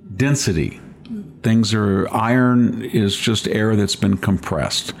density. Iron is just air that's been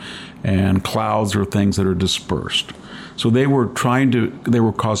compressed, and clouds are things that are dispersed. So they were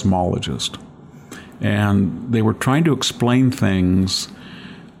cosmologists, and they were trying to explain things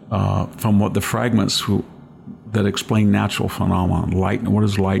from what the fragments that explain natural phenomena. What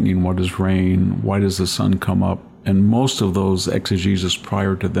is lightning? What is rain? Why does the sun come up? And most of those exegesis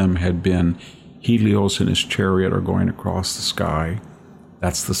prior to them had been Helios and his chariot are going across the sky.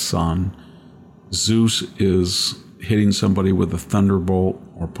 That's the sun. Zeus is hitting somebody with a thunderbolt,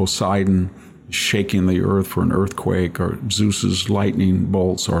 or Poseidon shaking the earth for an earthquake, or Zeus's lightning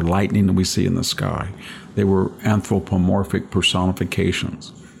bolts, or lightning that we see in the sky. They were anthropomorphic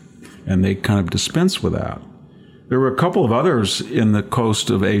personifications, and they kind of dispensed with that. There were a couple of others in the coast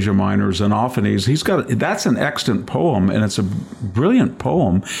of Asia Minor. Xenophanes, that's an extant poem, and it's a brilliant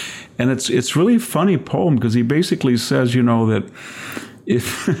poem, and it's really funny poem because he basically says, that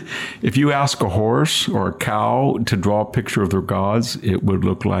if you ask a horse or a cow to draw a picture of their gods, it would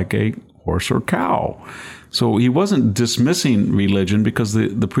look like a horse or cow. So he wasn't dismissing religion, because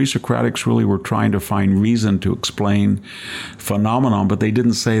the Pre-Socratics really were trying to find reason to explain phenomenon, but they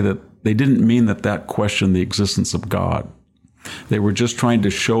didn't mean that questioned the existence of God. They were just trying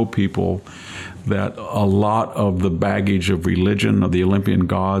to show people that a lot of the baggage of religion, of the Olympian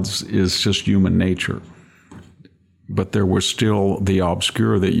gods, is just human nature. But there was still the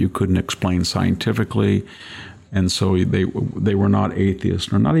obscure that you couldn't explain scientifically, and so they were not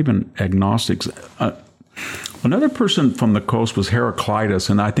atheists, or not even agnostics. Another person from the coast was Heraclitus,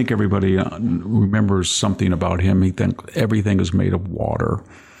 and I think everybody remembers something about him. He thinks everything is made of water.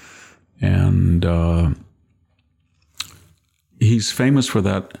 And he's famous for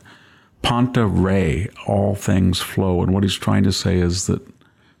that Panta Re, all things flow. And what he's trying to say is that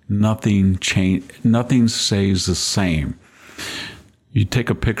nothing stays the same. You take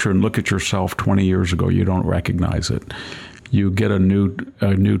a picture and look at yourself 20 years ago, you don't recognize it. You get a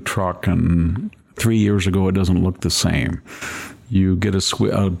new truck, and 3 years ago it doesn't look the same. You get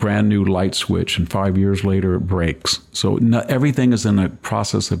a brand new light switch, and 5 years later it breaks. So everything is in a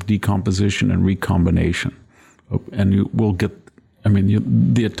process of decomposition and recombination. And you will get,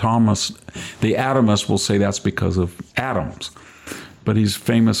 the atomist will say that's because of atoms. But he's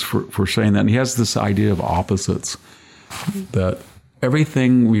famous for saying that. And he has this idea of opposites, that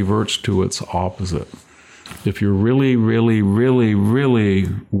everything reverts to its opposite. If you're really, really, really, really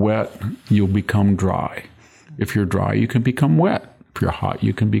wet, you'll become dry. If you're dry, you can become wet. If you're hot,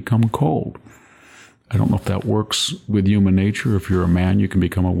 you can become cold. I don't know if that works with human nature. If you're a man, you can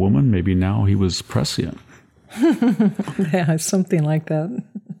become a woman. Maybe now he was prescient. Yeah, something like that.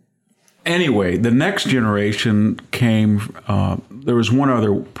 Anyway, the next generation came. There was one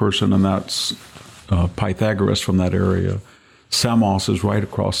other person, and that's Pythagoras from that area. Samos is right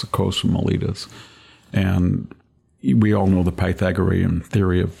across the coast from Miletus. And we all know the Pythagorean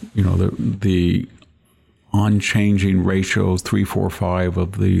theory of, the unchanging ratios, 3, 4, 5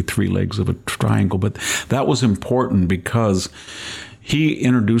 of the three legs of a triangle. But that was important because he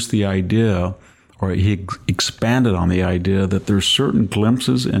introduced the idea, or he expanded on the idea that there's certain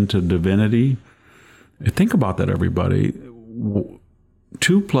glimpses into divinity. Think about that, everybody.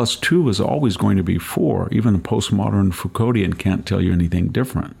 2 plus 2 is always going to be 4. Even a postmodern Foucauldian can't tell you anything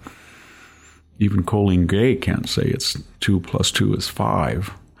different. Even Colleen Gay can't say it's 2 plus 2 is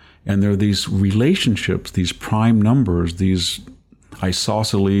 5. And there are these relationships, these prime numbers, these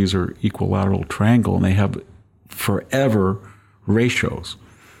isosceles or equilateral triangle, and they have forever ratios.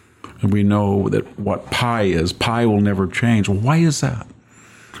 And we know that what pi is, pi will never change. Well, why is that?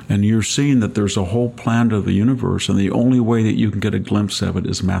 And you're seeing that there's a whole plan of the universe, and the only way that you can get a glimpse of it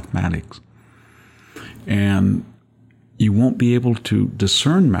is mathematics. And you won't be able to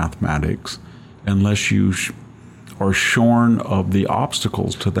discern mathematics unless you are shorn of the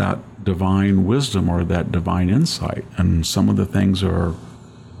obstacles to that divine wisdom or that divine insight. And some of the things are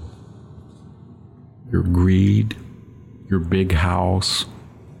your greed, your big house,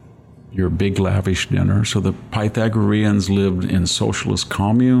 your big lavish dinner. So the Pythagoreans lived in socialist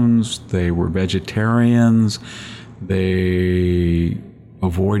communes. They were vegetarians. They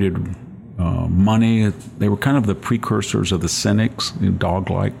avoided money. They were kind of the precursors of the Cynics,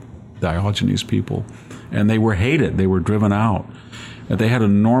 dog-like Diogenes people. And they were hated. They were driven out. And they had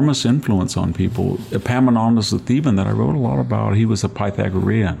enormous influence on people. Epaminondas the Theban that I wrote a lot about, he was a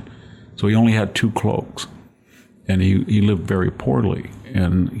Pythagorean. So he only had 2 cloaks. And he lived very poorly.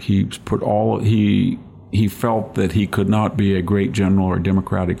 And he felt that he could not be a great general or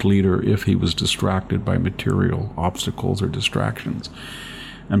democratic leader if he was distracted by material obstacles or distractions.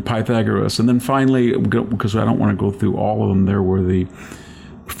 And Pythagoras, and then finally, because I don't want to go through all of them, there were the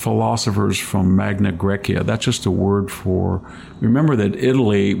philosophers from Magna Graecia. That's just a word for, remember that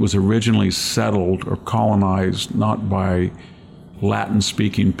Italy was originally settled or colonized not by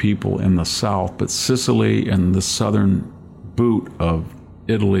Latin-speaking people in the south, but Sicily and the southern boot of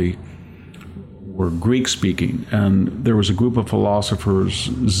Italy were Greek-speaking. And there was a group of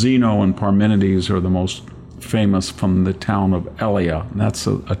philosophers, Zeno and Parmenides are the most famous, from the town of Elea. And that's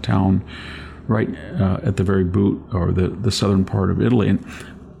a town right at the very boot, or the southern part of Italy.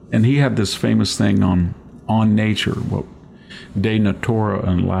 And he had this famous thing on nature, what de natura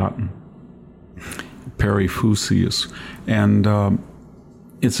in Latin, Perifusius. And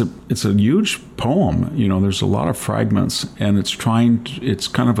it's a huge poem. You know, there's a lot of fragments, and it's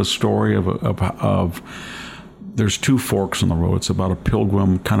kind of a story of there's 2 forks in the road. It's about a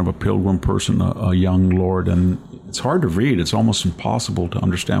pilgrim person, a young lord, and it's hard to read. It's almost impossible to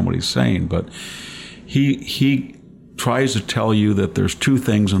understand what he's saying, but he tries to tell you that there's 2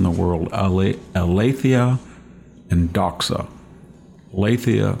 things in the world, aletheia and doxa.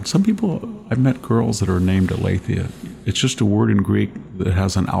 Aletheia, some people, I've met girls that are named Aletheia. It's just a word in Greek that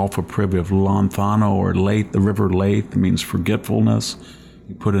has an alpha privative, lanthano, or late, the river Lethe, means forgetfulness.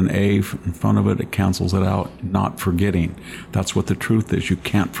 You put an A in front of it, it cancels it out, not forgetting. That's what the truth is. You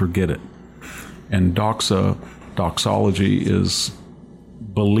can't forget it. And doxology is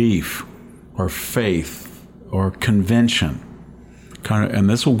belief or faith or convention. And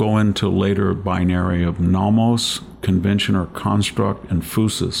this will go into later binary of nomos, convention or construct, and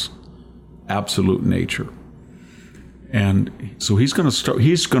phusis, absolute nature. And so he's going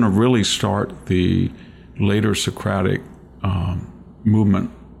to really start the later Socratic movement,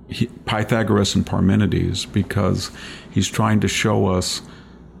 Pythagoras and Parmenides, because he's trying to show us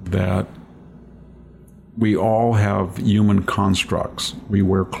that we all have human constructs. We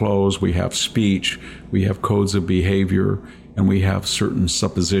wear clothes, we have speech, we have codes of behavior, and we have certain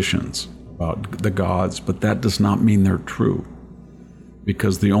suppositions about the gods, but that does not mean they're true.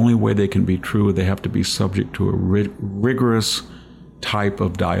 Because the only way they can be true, they have to be subject to a rigorous type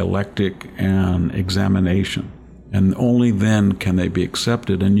of dialectic and examination. And only then can they be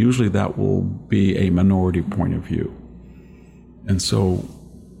accepted, and usually that will be a minority point of view. And so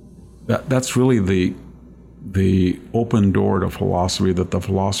that's really the open door to philosophy, that the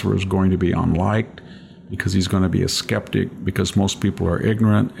philosopher is going to be unliked because he's going to be a skeptic, because most people are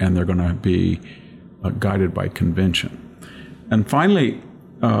ignorant and they're going to be guided by convention. And finally,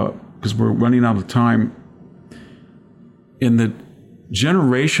 because we're running out of time, in the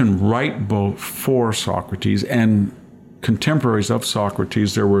generation right before Socrates and contemporaries of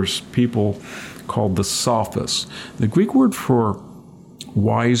Socrates, there were people called the sophists. The Greek word for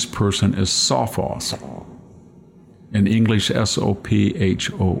wise person is sophos. In English,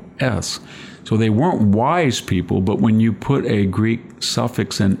 S-O-P-H-O-S. So they weren't wise people, but when you put a Greek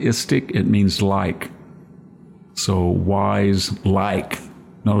suffix in istic, it means like. So wise, like.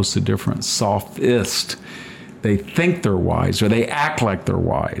 Notice the difference. Sophist. They think they're wise, or they act like they're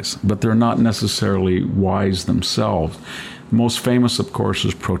wise, but they're not necessarily wise themselves. The most famous, of course,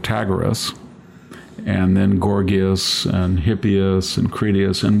 is Protagoras. and then Gorgias and Hippias and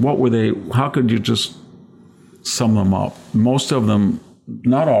Critias. And what were they? How could you just sum them up? Most of them,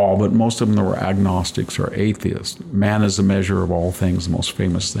 not all, but most of them were agnostics or atheists. Man is the measure of all things, the most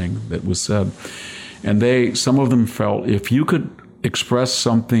famous thing that was said. And some of them felt if you could express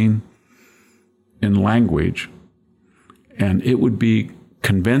something in language and it would be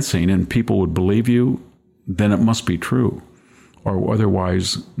convincing and people would believe you, then it must be true. Or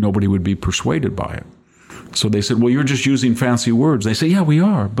otherwise, nobody would be persuaded by it. So they said, well, you're just using fancy words. They say, yeah, we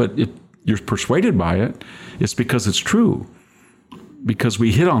are. But if you're persuaded by it, it's because it's true, because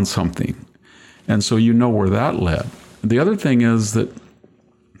we hit on something. And so you know where that led. The other thing is that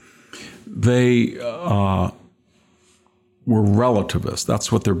they were relativists.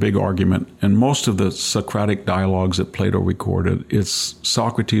 That's what their big argument. And most of the Socratic dialogues that Plato recorded, it's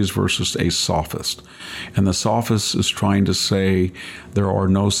Socrates versus a sophist. And the sophist is trying to say there are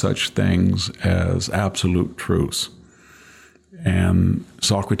no such things as absolute truths. And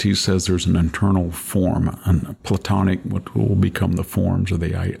Socrates says there's an internal form, a Platonic, what will become the forms or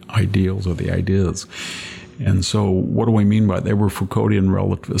the ideals or the ideas. And so what do we mean by that? They were Foucauldian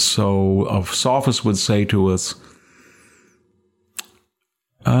relativists. So a sophist would say to us,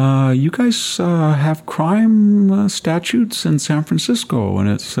 you guys have crime statutes in San Francisco, and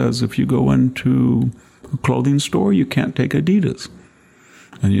it says if you go into a clothing store, you can't take Adidas.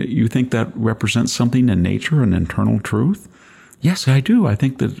 And you think that represents something in nature, an internal truth? Yes, I do. I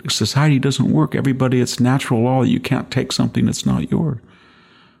think that society doesn't work. Everybody, it's natural law that you can't take something that's not yours.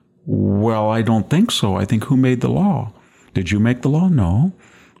 Well, I don't think so. I think who made the law? Did you make the law? No.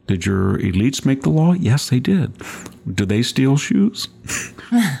 Did your elites make the law? Yes, they did. Do they steal shoes?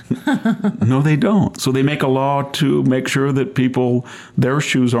 No, they don't. So they make a law to make sure that their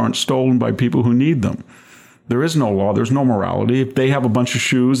shoes aren't stolen by people who need them. There is no law. There's no morality. If they have a bunch of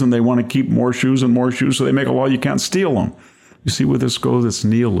shoes and they want to keep more shoes and more shoes, so they make a law you can't steal them. You see where this goes? It's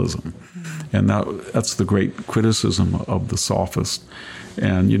nihilism. And that's the great criticism of the sophist.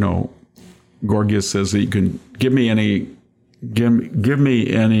 And, Gorgias says that you can give me any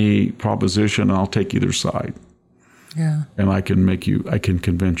proposition and I'll take either side. Yeah. And I can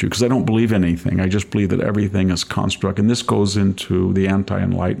convince you, because I don't believe anything. I just believe that everything is construct. And this goes into the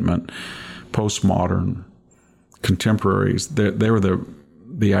anti-Enlightenment, postmodern contemporaries. They were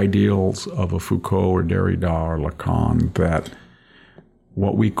the ideals of a Foucault or Derrida or Lacan, that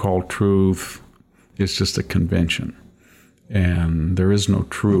what we call truth is just a convention. And there is no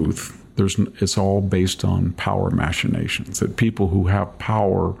truth. It's all based on power machinations, that people who have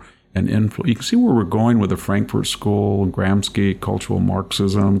power and influence. You can see where we're going with the Frankfurt School, Gramsci, cultural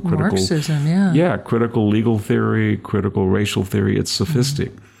Marxism, critical legal theory, critical racial theory. It's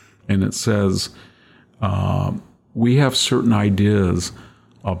sophistic. And it says we have certain ideas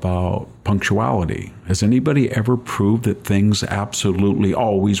about punctuality. Has anybody ever proved that things absolutely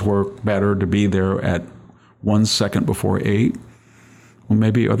always work better to be there at 1 second before 8? Well,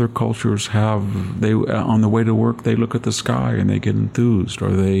 maybe other cultures have, on the way to work, they look at the sky and they get enthused, or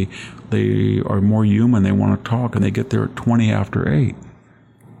they are more human, they want to talk, and they get there at 20 after 8.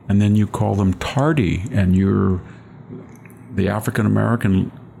 And then you call them tardy, and the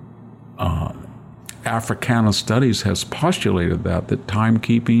African-American Africana Studies has postulated that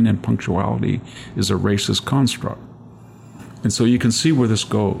timekeeping and punctuality is a racist construct. And so you can see where this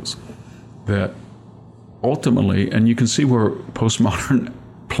goes, that ultimately, and you can see where postmodern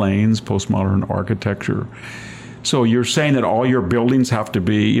planes, postmodern architecture. So you're saying that all your buildings have to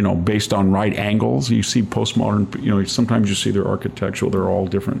be, based on right angles. You see postmodern, sometimes you see their architectural, they're all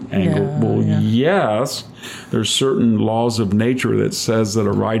different angles. Yes, there's certain laws of nature that says that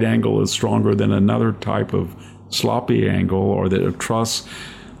a right angle is stronger than another type of sloppy angle, or that a truss,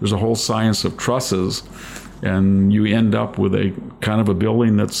 there's a whole science of trusses, and you end up with a kind of a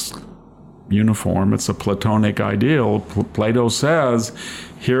building that's uniform. It's a Platonic ideal. Plato says,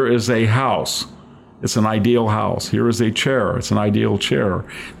 here is a house. It's an ideal house. Here is a chair. It's an ideal chair.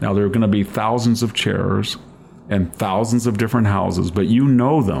 Now, there are going to be thousands of chairs and thousands of different houses, but you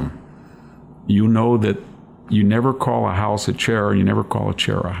know them. You know that you never call a house a chair, you never call a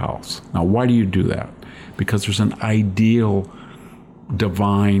chair a house. Now, why do you do that? Because there's an ideal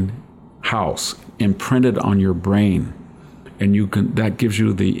divine house imprinted on your brain. And that gives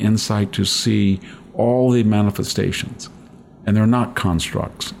you the insight to see all the manifestations. And they're not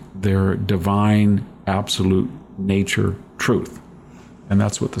constructs. They're divine, absolute nature, truth. And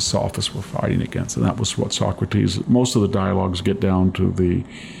that's what the sophists were fighting against. And that was what Socrates, most of the dialogues get down to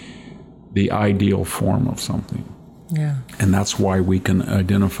the ideal form of something. Yeah. And that's why we can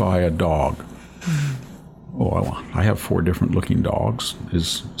identify a dog. Mm-hmm. Oh, I have 4 different looking dogs.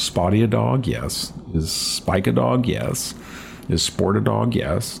 Is Spotty a dog? Yes. Is Spike a dog? Yes. Is Sport a dog?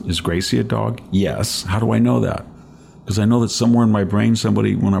 Yes. Is Gracie a dog? Yes. How do I know that? Because I know that somewhere in my brain,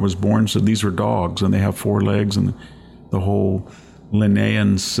 somebody, when I was born, said these are dogs and they have 4 legs, and the whole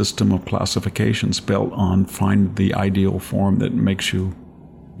Linnaean system of classifications built on find the ideal form that makes you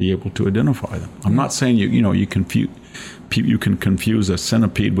be able to identify them. I'm not saying you can confuse a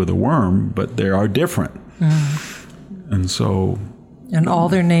centipede with a worm, but they are different. And so... And all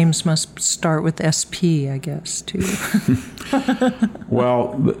their names must start with SP, I guess, too.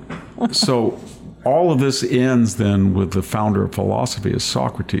 Well, so all of this ends then with the founder of philosophy is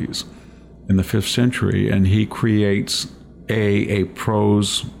Socrates in the 5th century, and he creates a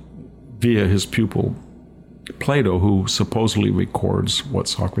prose via his pupil Plato, who supposedly records what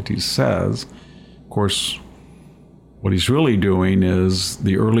Socrates says. Of course, what he's really doing is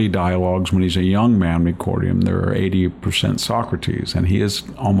the early dialogues when he's a young man recording him, there are 80% Socrates, and he is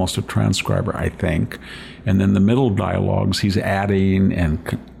almost a transcriber, I think. And then the middle dialogues, he's adding,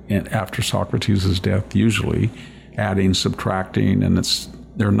 and after Socrates' death, usually adding, subtracting, and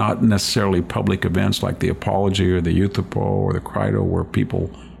they're not necessarily public events like the Apology or the Euthyphro or the Crito, where people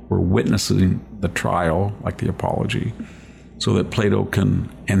were witnessing the trial, like the Apology, so that Plato can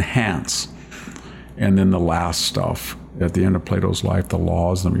enhance. And then the last stuff, at the end of Plato's life, the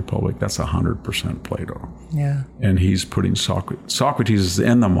Laws and the Republic, that's 100% Plato. Yeah. And he's putting Socrates is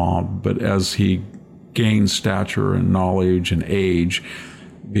in the mob, but as he gains stature and knowledge and age,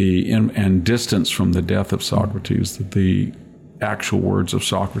 and distance from the death of Socrates, the actual words of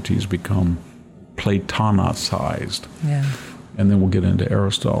Socrates become Platonicized. Yeah. And then we'll get into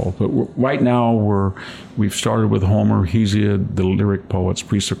Aristotle. But right now we've started with Homer, Hesiod, the lyric poets,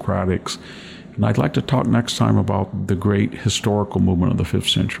 Pre-Socratics. And I'd like to talk next time about the great historical movement of the 5th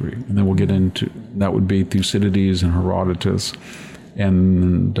century. And then we'll get into, that would be Thucydides and Herodotus.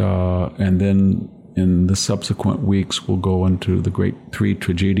 And then in the subsequent weeks, we'll go into the great 3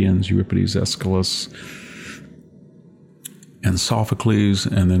 tragedians, Euripides, Aeschylus, and Sophocles,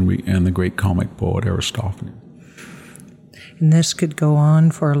 and then the great comic poet Aristophanes. And this could go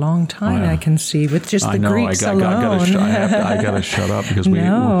on for a long time, I can see, with just the Greeks alone. I got to shut up because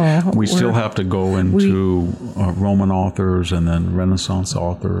we still have to go into Roman authors and then Renaissance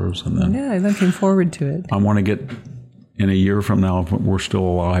authors. And then I'm looking forward to it. I want to get, in a year from now, if we're still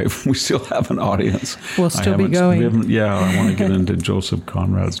alive, we still have an audience. We'll still be going. I want to get into Joseph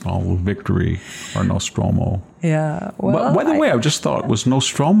Conrad's novel, Victory, or Nostromo. Yeah. Well, by the way, I just thought, was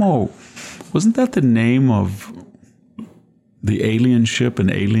Nostromo, wasn't that the name of the alien ship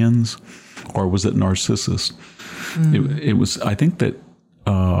in Aliens, or was it Narcissus? It was. I think that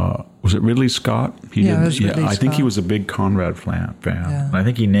was it Ridley Scott? Ridley Scott. I think he was a big Conrad fan. Yeah. I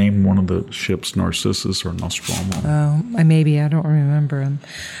think he named one of the ships Narcissus or Nostromo. Oh, maybe. I don't remember him.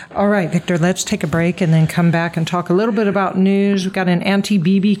 All right, Victor, let's take a break and then come back and talk a little bit about news. We've got an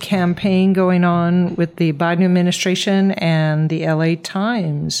anti-Bibi campaign going on with the Biden administration, and the LA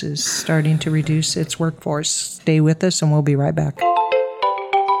Times is starting to reduce its workforce. Stay with us, and we'll be right back.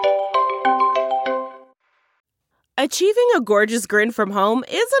 Achieving a gorgeous grin from home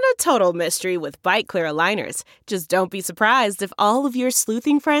isn't a total mystery with Bite Clear aligners. Just don't be surprised if all of your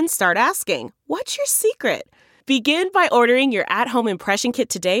sleuthing friends start asking, "What's your secret?" Begin by ordering your at-home impression kit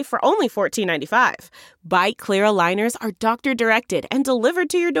today for only $14.95. Bite Clear aligners are doctor-directed and delivered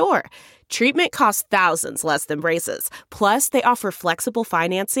to your door. Treatment costs thousands less than braces. Plus, they offer flexible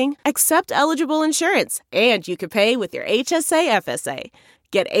financing, accept eligible insurance, and you can pay with your HSA FSA.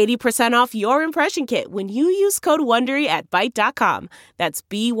 Get 80% off your impression kit when you use code WONDERY at Byte.com. That's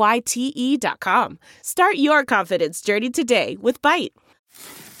BYTE.com. Start your confidence journey today with Byte.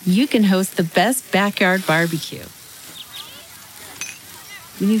 You can host the best backyard barbecue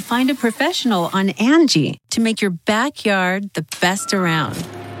when you find a professional on Angie to make your backyard the best around.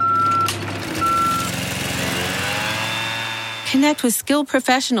 Connect with skilled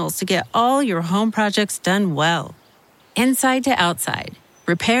professionals to get all your home projects done well. Inside to outside.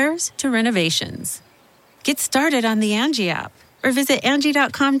 Repairs to renovations. Get started on the Angie app or visit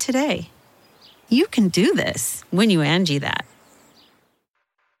Angie.com today. You can do this when you Angie that.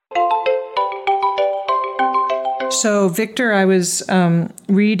 So, Victor, I was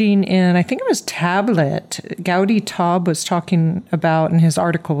reading in, I think it was Tablet, Gaudi Taub was talking about, and his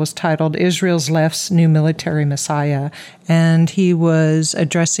article was titled, Israel's Left's New Military Messiah. And he was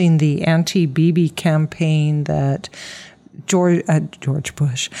addressing the anti-Bibi campaign that George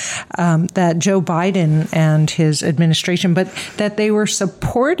Bush, that Joe Biden and his administration, but that they were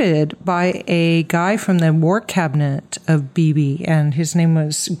supported by a guy from the war cabinet of Bibi, and his name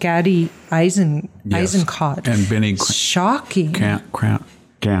was Gadi Eisenkot. And Benny Shocking.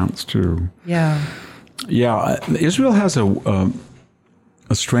 Gantz too. Yeah. Yeah, Israel has a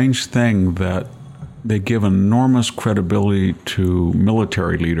strange thing that they give enormous credibility to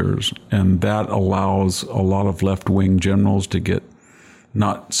military leaders, and that allows a lot of left-wing generals to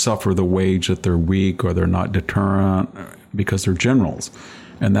not suffer the wage that they're weak or they're not deterrent because they're generals,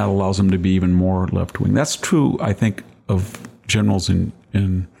 and that allows them to be even more left-wing. That's true, I think, of generals in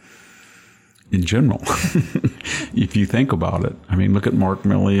general. If you think about it, I mean, look at Mark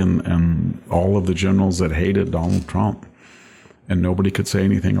Milley and all of the generals that hated Donald Trump. And nobody could say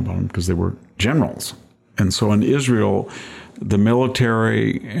anything about them because they were generals. And so in Israel, the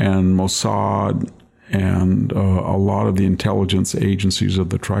military and Mossad and a lot of the intelligence agencies of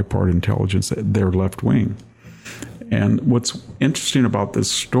the tripartite intelligence, they're left-wing. And what's interesting about this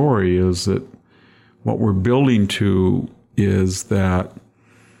story is that what we're building to is that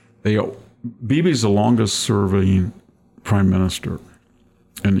Bibi's the longest-serving prime minister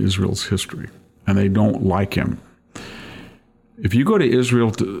in Israel's history, and they don't like him. If you go to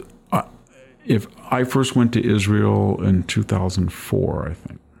Israel, if I first went to Israel in 2004, I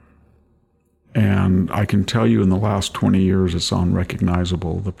think, and I can tell you in the last 20 years, it's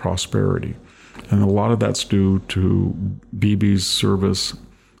unrecognizable, the prosperity. And a lot of that's due to Bibi's service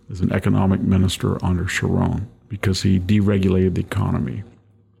as an economic minister under Sharon, because he deregulated the economy.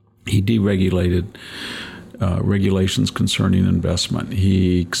 He deregulated regulations concerning investment.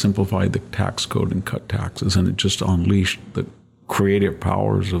 He simplified the tax code and cut taxes, and it just unleashed the creative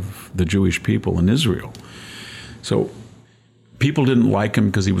powers of the Jewish people in Israel. So people didn't like him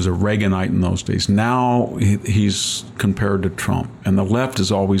because he was a Reaganite in those days. Now he's compared to Trump, and the left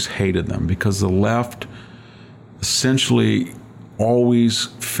has always hated them because the left essentially always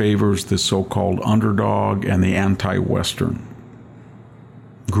favors the so-called underdog and the anti-Western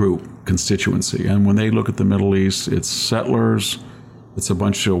group constituency. And when they look at the Middle East, it's settlers, it's a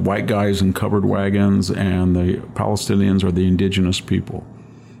bunch of white guys in covered wagons, and the Palestinians are the indigenous people.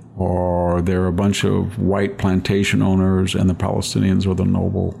 Or they're a bunch of white plantation owners, and the Palestinians are the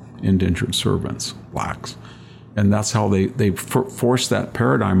noble indentured servants, blacks. And that's how they force that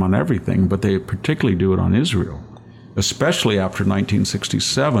paradigm on everything, but they particularly do it on Israel, especially after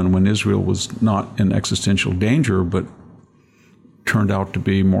 1967, when Israel was not in existential danger, but turned out to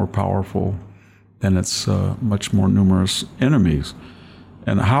be more powerful than its much more numerous enemies.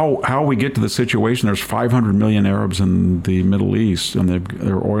 And how we get to the situation, there's 500 million Arabs in the Middle East, and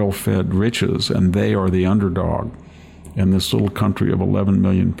they're oil-fed riches, and they are the underdog. And this little country of 11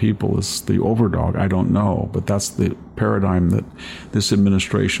 million people is the overdog. I don't know, but that's the paradigm that this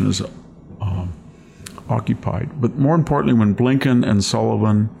administration is occupied. But more importantly, when Blinken and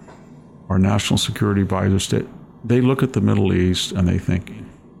Sullivan, our national security advisors, they look at the Middle East and they think,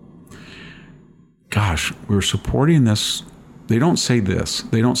 gosh, we're supporting this. They don't say this.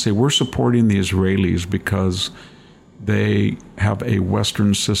 They don't say we're supporting the Israelis because they have a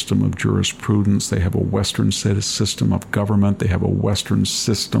Western system of jurisprudence. They have a Western system of government. They have a Western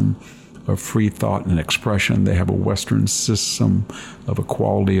system of free thought and expression. They have a Western system of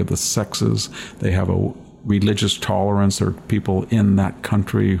equality of the sexes. They have a religious tolerance. There are people in that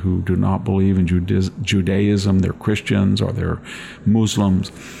country who do not believe in Judaism. They're Christians or they're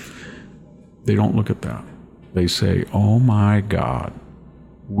Muslims. They don't look at that. They say, oh my God,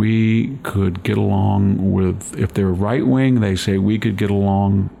 we could get along with, if they're right-wing, they say we could get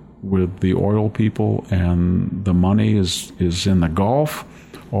along with the oil people and the money is in the Gulf.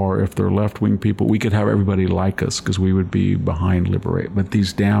 Or if they're left-wing people, we could have everybody like us because we would be behind liberate. But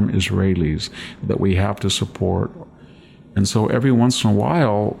these damn Israelis that we have to support. And so every once in a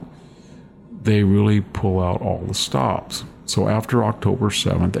while, they really pull out all the stops. So after October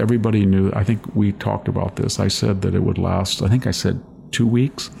 7th, everybody knew, I think we talked about this. I said that it would last, I think I said 2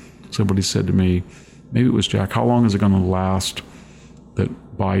 weeks. Somebody said to me, maybe it was Jack, how long is it going to last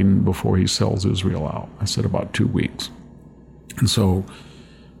that Biden before he sells Israel out? I said about 2 weeks. And so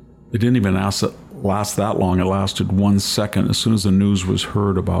it didn't even last that long. It lasted 1 second. As soon as the news was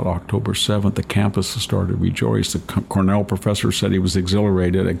heard about October 7th, the campus started to rejoice. The Cornell professor said he was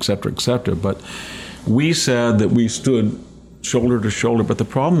exhilarated, et cetera, et cetera. But we said that we stood shoulder to shoulder. But the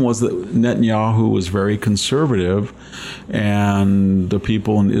problem was that Netanyahu was very conservative, and the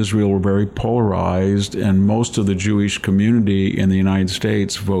people in Israel were very polarized, and most of the Jewish community in the United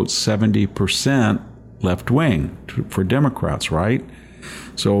States votes 70% left-wing for Democrats, right?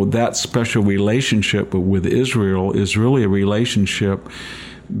 So that special relationship with Israel is really a relationship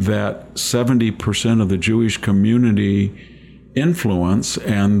that 70% of the Jewish community influence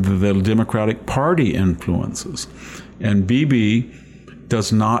and the Democratic Party influences. And Bibi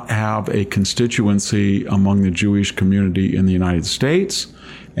does not have a constituency among the Jewish community in the United States,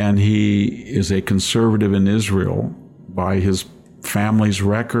 and he is a conservative in Israel by his family's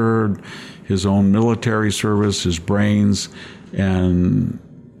record, his own military service, his brains, and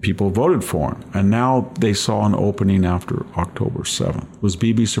people voted for him. And now they saw an opening after October 7th. Was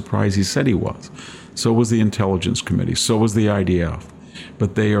Bibi surprised? He said he was. So was the Intelligence Committee. So was the IDF.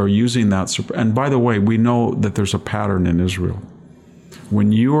 But they are using that. And by the way, we know that there's a pattern in Israel.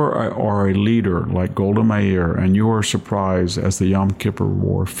 When you are a leader like Golda Meir and you are surprised as the Yom Kippur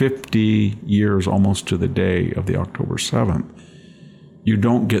War, 50 years almost to the day of the October 7th, you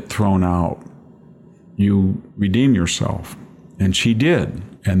don't get thrown out. You redeem yourself. And she did.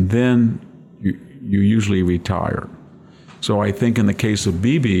 And then you usually retire. So I think in the case of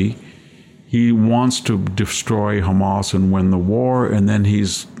Bibi, he wants to destroy Hamas and win the war, and then he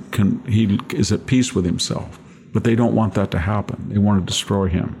is at peace with himself. But they don't want that to happen. They want to destroy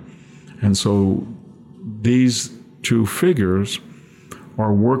him. And so these two figures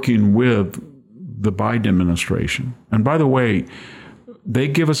are working with the Biden administration. And by the way, they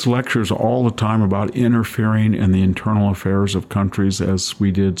give us lectures all the time about interfering in the internal affairs of countries, as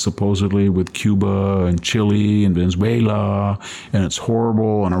we did supposedly with Cuba and Chile and Venezuela, and it's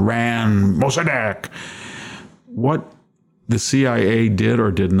horrible, and Iran, Mossadegh. What the CIA did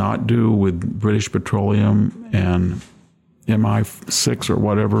or did not do with British Petroleum and MI6 or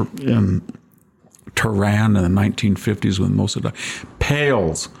whatever in Tehran in the 1950s with Mossadegh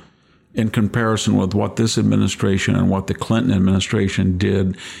pales in comparison with what this administration and what the Clinton administration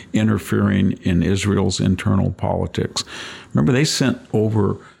did interfering in Israel's internal politics. Remember, they sent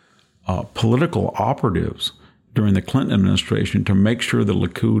over political operatives during the Clinton administration to make sure the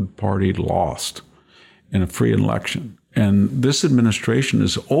Likud party lost in a free election. And this administration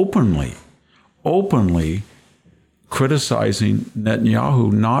is openly criticizing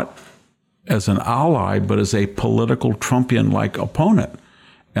Netanyahu, not as an ally, but as a political Trumpian-like opponent.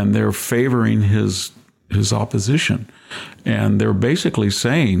 And they're favoring his opposition. And they're basically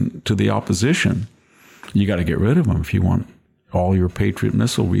saying to the opposition, you got to get rid of him if you want all your Patriot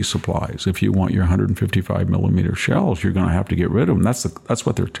missile resupplies. If you want your 155 millimeter shells, you're going to have to get rid of him. That's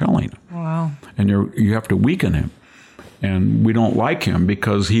what they're telling. Wow. And you have to weaken him. And we don't like him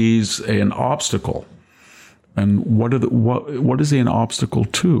because he's an obstacle. And what is he an obstacle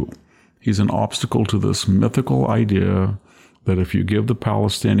to? He's an obstacle to this mythical idea that if you give the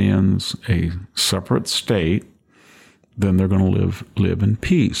Palestinians a separate state, then they're going to live in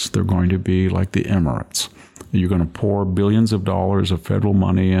peace. They're going to be like the Emirates. You're going to pour billions of dollars of federal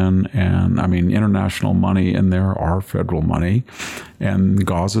money in, and I mean international money in there, our federal money, and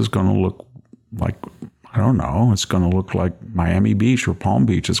Gaza's going to look like, I don't know, it's going to look like Miami Beach or Palm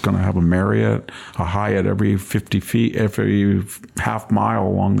Beach. It's going to have a Marriott, a Hyatt every 50 feet, every half mile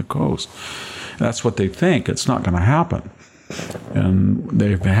along the coast. That's what they think. It's not going to happen. And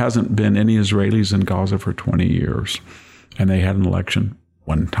there hasn't been any Israelis in Gaza for 20 years. And they had an election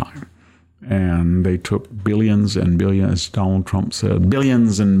one time. And they took billions and billions, as Donald Trump said,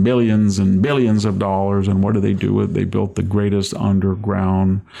 billions and billions and billions of dollars. And what did they do with it? They built the greatest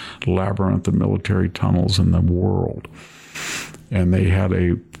underground labyrinth of military tunnels in the world. And they had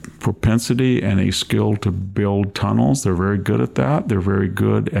a propensity and a skill to build tunnels. They're very good at that. They're very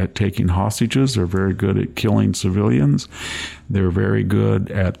good at taking hostages. They're very good at killing civilians. They're very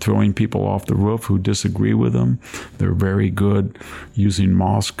good at throwing people off the roof who disagree with them. They're very good using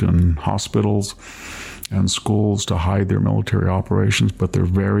mosques and hospitals and schools to hide their military operations, but they're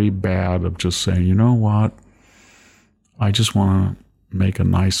very bad of just saying, you know what, I just want to make a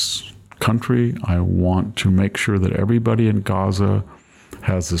nice country. I want to make sure that everybody in Gaza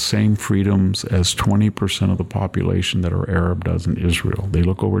has the same freedoms as 20% of the population that are Arab does in Israel. They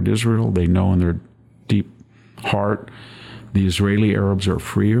look over at Israel, they know in their deep heart the Israeli Arabs are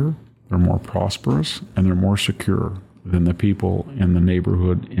freer, they're more prosperous, and they're more secure than the people in the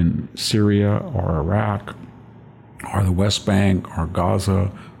neighborhood in Syria or Iraq or the West Bank or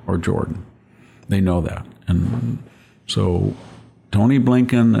Gaza or Jordan. They know that. And so Tony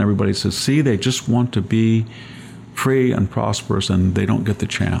Blinken and everybody says, see, they just want to be free and prosperous, and they don't get the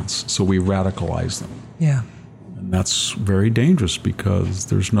chance. So we radicalize them. Yeah. And that's very dangerous because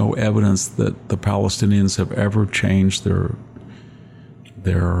there's no evidence that the Palestinians have ever changed their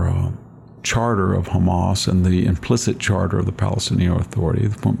charter of Hamas and the implicit charter of the Palestinian Authority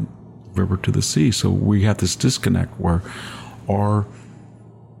from the river to the sea. So we have this disconnect where our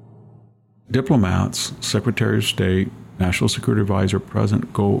diplomats, Secretary of State, National Security Advisor,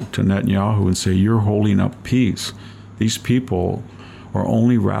 President, go to Netanyahu and say, you're holding up peace. These people are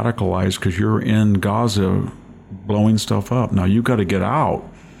only radicalized because you're in Gaza blowing stuff up. Now you got to get out.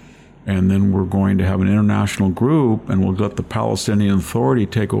 And then we're going to have an international group, and we'll let the Palestinian Authority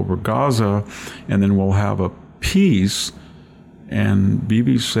take over Gaza, and then we'll have a peace. And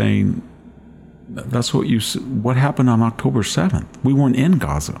Bibi's saying, that's what happened on October 7th. We weren't in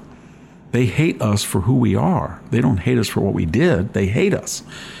Gaza. They hate us for who we are. They don't hate us for what we did. They hate us.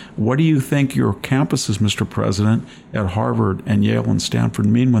 What do you think your campuses, Mr. President, at Harvard and Yale and Stanford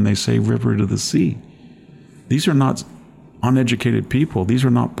mean when they say river to the sea? These are not uneducated people. These are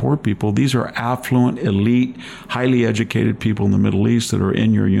not poor people. These are affluent, elite, highly educated people in the Middle East that are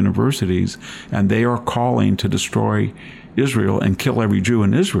in your universities, and they are calling to destroy Israel and kill every Jew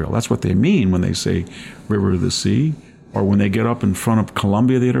in Israel. That's what they mean when they say river to the sea, or when they get up in front of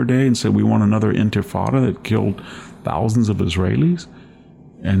Columbia the other day and say we want another intifada that killed thousands of Israelis.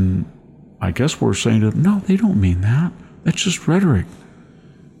 And I guess we're saying to them, no, they don't mean that. That's just rhetoric.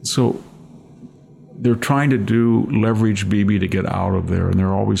 So they're trying to leverage Bibi to get out of there. And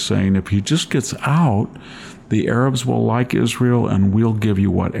they're always saying, if he just gets out, the Arabs will like Israel and we'll give you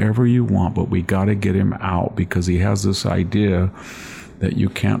whatever you want, but we got to get him out because he has this idea that you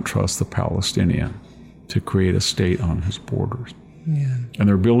can't trust the Palestinian to create a state on his borders. Yeah. And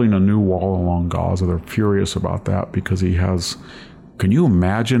they're building a new wall along Gaza. They're furious about that because he has... Can you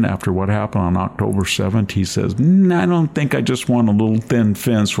imagine after what happened on October 7th, he says, I don't think I just want a little thin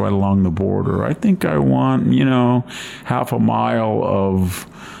fence right along the border. I think I want, half a mile of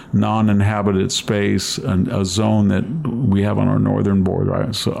non-inhabited space and a zone that we have on our northern border.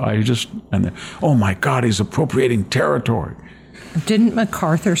 Right? So oh my God, he's appropriating territory. Didn't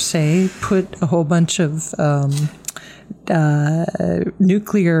MacArthur say put a whole bunch of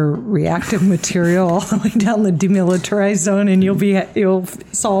nuclear reactive material all the way down the demilitarized zone, and you'll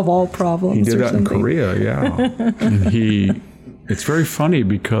solve all problems? He did that in Korea, yeah. And it's very funny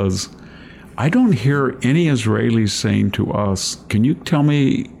because I don't hear any Israelis saying to us, can you tell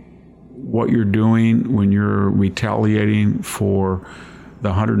me what you're doing when you're retaliating for the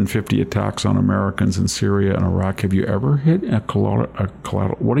 150 attacks on Americans in Syria and Iraq? Have you ever hit a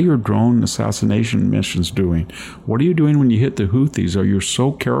collateral? What are your drone assassination missions doing? What are you doing when you hit the Houthis? Are you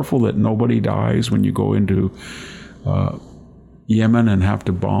so careful that nobody dies when you go into Yemen and have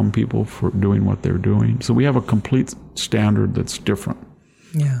to bomb people for doing what they're doing? So we have a complete standard that's different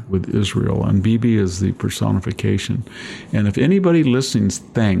with Israel, and Bibi is the personification. And if anybody listening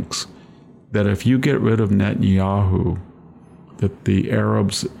thinks that if you get rid of Netanyahu, that the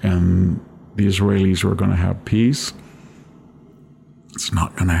Arabs and the Israelis are going to have peace, it's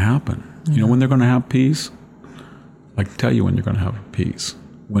not going to happen. Yeah. You know when they're going to have peace? I can tell you when you're going to have peace.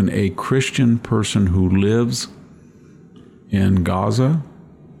 When a Christian person who lives in Gaza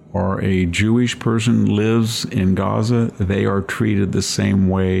or a Jewish person lives in Gaza, they are treated the same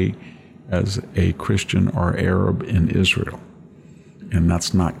way as a Christian or Arab in Israel. And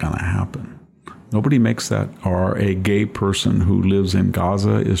that's not going to happen. Nobody makes that. Or a gay person who lives in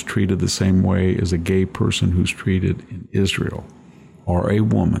Gaza is treated the same way as a gay person who's treated in Israel, or a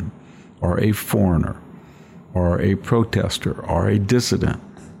woman, or a foreigner, or a protester, or a dissident.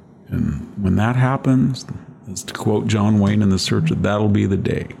 And when that happens, as to quote John Wayne in The Search, that'll be the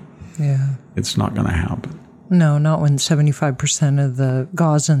day. Yeah. It's not going to happen. No, not when 75% of the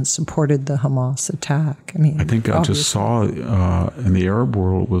Gazans supported the Hamas attack. I think I just saw in the Arab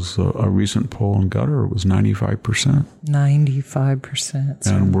world was a recent poll in Qatar. It was 95%. 95%.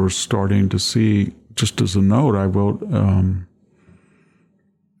 And we're starting to see, just as a note, I wrote,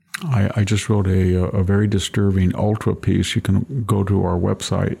 I just wrote a very disturbing ultra piece. You can go to our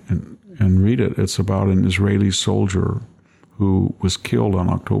website and read it. It's about an Israeli soldier who was killed on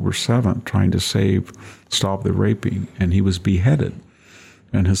October 7th trying to stop the raping, and he was beheaded.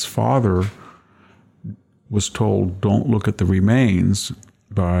 And his father was told, don't look at the remains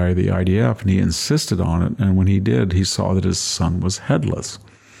by the IDF, and he insisted on it, and when he did, he saw that his son was headless.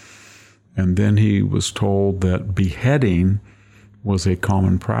 And then he was told that beheading was a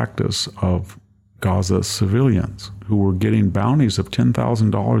common practice of Gaza civilians who were getting bounties of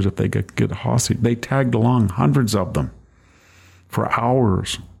 $10,000 if they get hostage. They tagged along, hundreds of them, for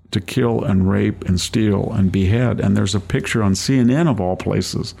hours to kill and rape and steal and behead. And there's a picture on CNN, of all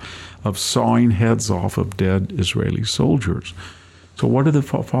places, of sawing heads off of dead Israeli soldiers. So what did the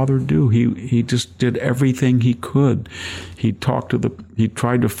father do? He just did everything he could. He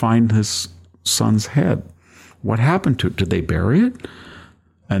tried to find his son's head. What happened to it? Did they bury it?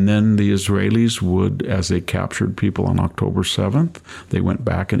 And then the Israelis would, as they captured people on October 7th, they went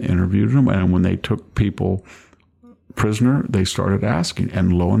back and interviewed them. And when they took people prisoner, they started asking,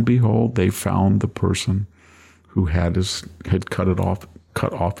 and lo and behold, they found the person who had cut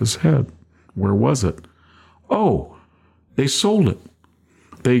off his head. Where was it? Oh, they sold it.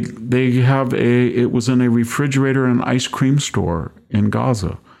 It was in a refrigerator in an ice cream store in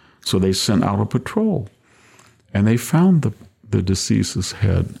Gaza. So they sent out a patrol, and they found the deceased's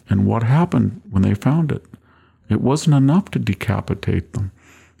head. And what happened when they found it? It wasn't enough to decapitate them.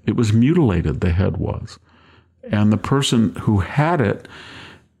 It was mutilated, the head was. And the person who had it,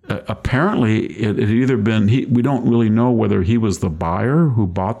 apparently it had either been, we don't really know whether he was the buyer who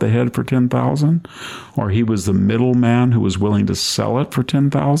bought the head for $10,000, or he was the middleman who was willing to sell it for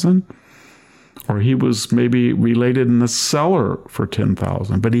 $10,000, or he was maybe related in the seller for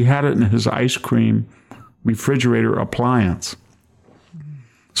 $10,000, but he had it in his ice cream refrigerator appliance.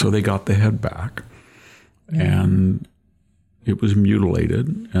 So they got the head back, and it was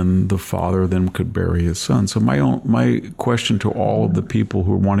mutilated, and the father then could bury his son. So my question to all of the people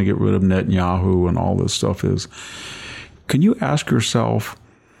who want to get rid of Netanyahu and all this stuff is, can you ask yourself,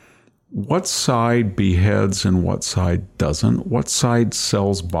 what side beheads and what side doesn't? What side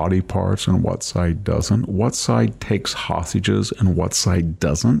sells body parts and what side doesn't? What side takes hostages and what side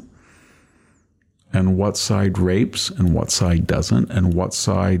doesn't? And what side rapes and what side doesn't? And what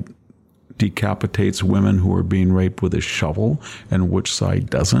side decapitates women who are being raped with a shovel, and which side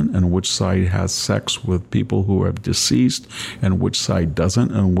doesn't, and which side has sex with people who are deceased, and which side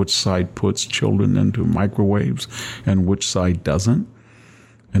doesn't, and which side puts children into microwaves, and which side doesn't?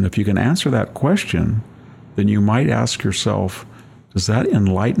 And if you can answer that question, then you might ask yourself, does that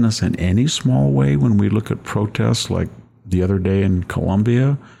enlighten us in any small way when we look at protests like the other day in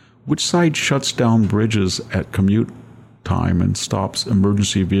Colombia? Which side shuts down bridges at commute time and stops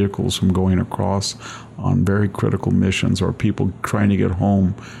emergency vehicles from going across on very critical missions, or people trying to get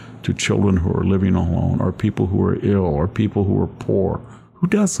home to children who are living alone, or people who are ill, or people who are poor? Who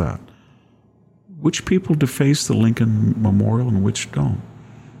does that? Which people deface the Lincoln Memorial and which don't?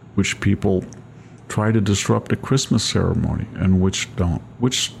 Which people try to disrupt a Christmas ceremony and which don't?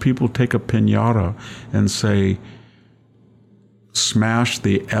 Which people take a piñata and say, smash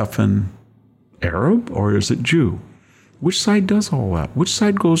the effing Arab, or is it Jew? Which side does all that? Which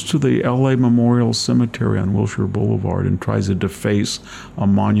side goes to the L.A. Memorial Cemetery on Wilshire Boulevard and tries to deface a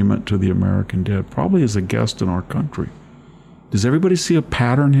monument to the American dead, probably as a guest in our country? Does everybody see a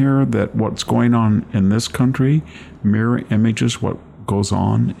pattern here that what's going on in this country mirror images what goes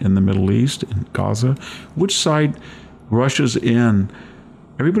on in the Middle East, in Gaza? Which side rushes in?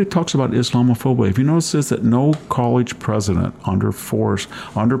 Everybody talks about Islamophobia. If you notice this, that no college president under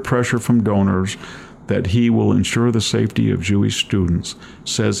pressure from donors, that he will ensure the safety of Jewish students,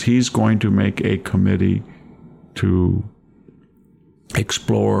 says he's going to make a committee to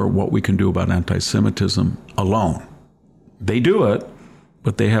explore what we can do about anti-Semitism alone. They do it,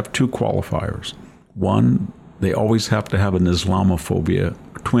 but they have two qualifiers. One, they always have to have an Islamophobia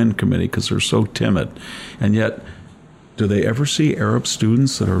twin committee because they're so timid. And yet, do they ever see Arab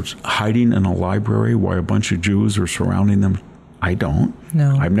students that are hiding in a library while a bunch of Jews are surrounding them? I don't.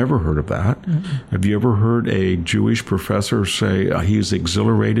 No. I've never heard of that. Mm-mm. Have you ever heard a Jewish professor say he's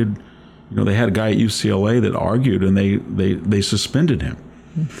exhilarated? You know, they had a guy at UCLA that argued, and they suspended him.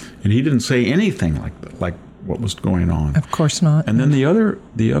 Mm-hmm. And he didn't say anything like what was going on. Of course not. And then the other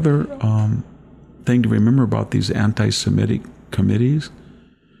thing to remember about these anti-Semitic committees,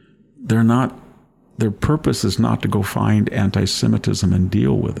 their purpose is not to go find anti-Semitism and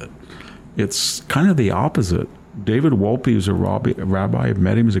deal with it. It's kind of the opposite. David Wolpe is a rabbi. I've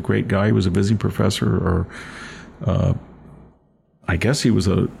met him. He's a great guy. He was a visiting professor, or I guess he was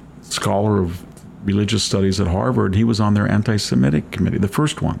a scholar of religious studies at Harvard. He was on their anti-Semitic committee, the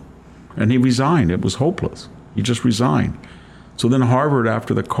first one. And he resigned. It was hopeless. He just resigned. So then Harvard,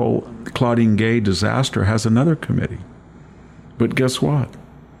 after the Claudine Gay disaster, has another committee. But guess what?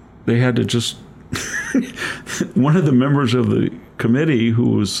 They had to just... One of the members of the committee,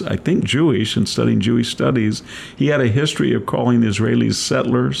 who was, I think, Jewish and studying Jewish studies, he had a history of calling the Israelis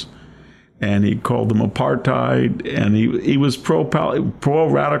settlers, and he called them apartheid, and he was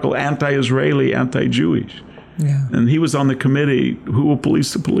pro-radical, anti-Israeli, anti-Jewish. Yeah. And he was on the committee, who will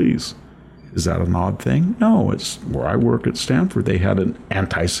police the police? Is that an odd thing? No, it's where I work at Stanford. They had an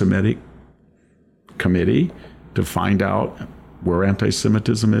anti-Semitic committee to find out where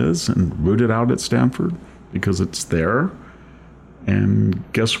anti-Semitism is and root it out at Stanford because it's there. And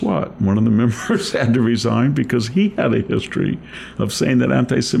guess what? One of the members had to resign because he had a history of saying that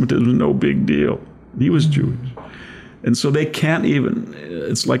anti-Semitism was no big deal. He was Jewish. And so they can't even,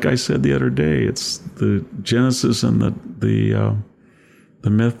 it's like I said the other day, it's the Genesis and the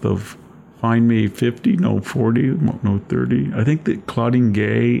myth of find me 50, no 40, no 30. I think that Claudine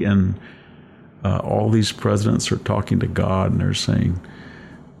Gay and all these presidents are talking to God, and they're saying,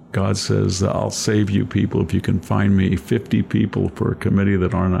 God says, I'll save you people if you can find me 50 people for a committee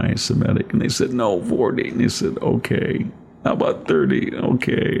that aren't anti-Semitic. And they said, no, 40. And he said, okay. How about 30?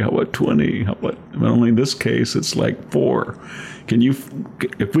 Okay. How about 20? How about, only in this case, it's like 4.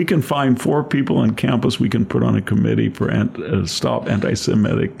 If we can find 4 people on campus, we can put on a committee for stop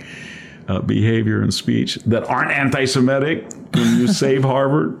anti-Semitic behavior and speech that aren't anti-Semitic. Can you save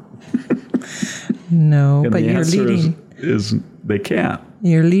Harvard? No, and but you're leading. Is they can't.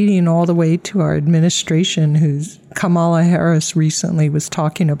 You're leading all the way to our administration, who's Kamala Harris recently was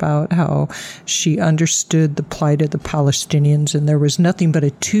talking about how she understood the plight of the Palestinians, and there was nothing but a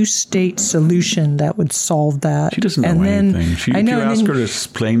 2-state solution that would solve that. She doesn't know anything. If you ask her to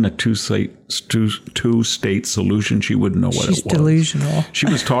explain the two-state solution, she wouldn't know what it was. She's delusional. She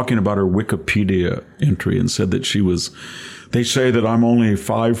was talking about her Wikipedia entry and said that they say that I'm only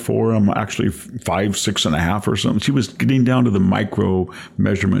 5'4", I'm actually 5'6.5" or something. She was getting down to the micro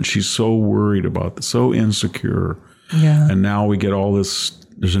measurement. She's so worried about this, so insecure. Yeah. And now we get all this.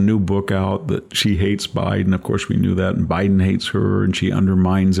 There's a new book out that she hates Biden. Of course, we knew that. And Biden hates her, and she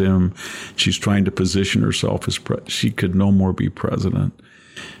undermines him. She's trying to position herself as she could no more be president.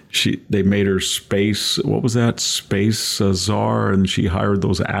 They made her space czar, and she hired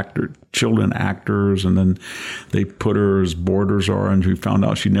those children actors, and then they put her as border czar, and we found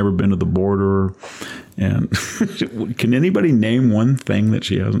out she'd never been to the border. And can anybody name one thing that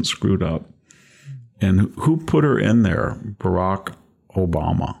she hasn't screwed up? And who put her in there? Barack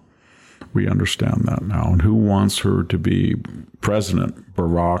Obama. We understand that now. And who wants her to be president?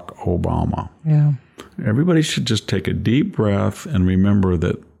 Barack Obama. Yeah. Everybody should just take a deep breath and remember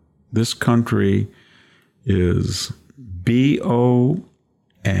that this country is BO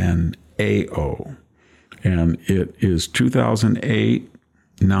and AO. And it is 2008,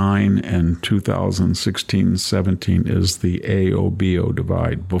 9, and 2016, 17 is the AO-BO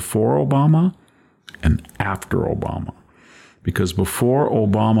divide. Before Obama and after Obama. Because before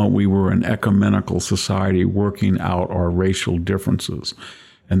Obama, we were an ecumenical society working out our racial differences.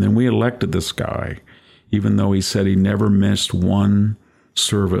 And then we elected this guy, even though he said he never missed one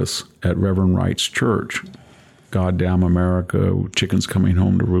service at Reverend Wright's church. Goddamn America, chickens coming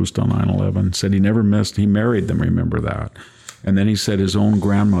home to roost on 9/11. Said he never missed. He married them, remember that. And then he said his own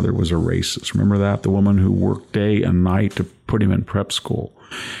grandmother was a racist. Remember that? The woman who worked day and night to put him in prep school.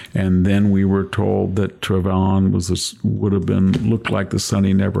 And then we were told that Trayvon looked like the son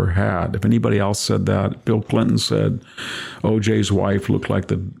he never had. If anybody else said that, Bill Clinton said OJ's wife looked like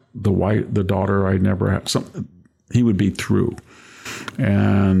the daughter I never had. He would be through.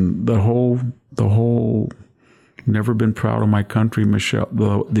 And the whole never been proud of my country, Michelle.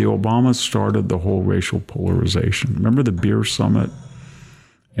 The Obamas started the whole racial polarization. Remember the beer summit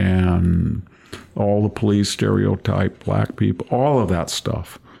and all the police stereotype black people, all of that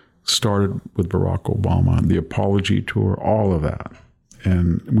stuff started with Barack Obama, the apology tour, all of that.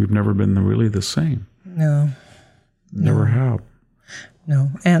 And we've never been really the same. No. Never have. No.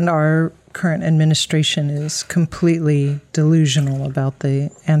 And our current administration is completely delusional about the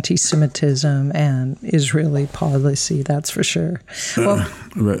anti-Semitism and Israeli policy, that's for sure. Well,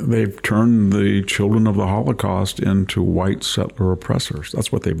 they've turned the children of the Holocaust into white settler oppressors.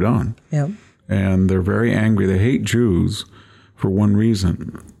 That's what they've done. Yep. And they're very angry. They hate Jews for one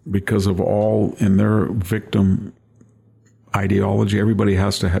reason, because of all in their victim ideology, everybody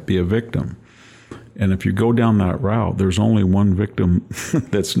has to be a victim. And if you go down that route, there's only one victim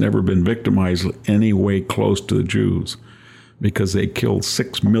that's never been victimized any way close to the Jews, because they killed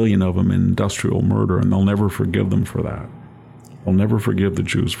 6 million of them in industrial murder, and they'll never forgive them for that. They'll never forgive the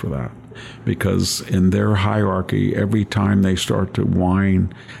Jews for that, because in their hierarchy, every time they start to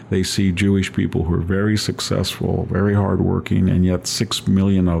whine, they see Jewish people who are very successful, very hardworking, and yet 6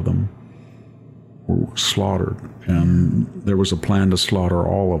 million of them were slaughtered. And there was a plan to slaughter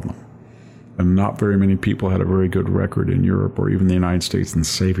all of them. And not very many people had a very good record in Europe or even the United States in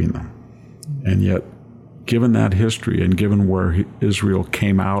saving them. And yet, given that history and given where Israel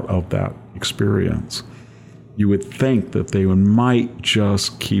came out of that experience, you would think that they might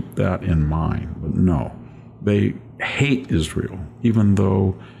just keep that in mind. But no, they hate Israel, even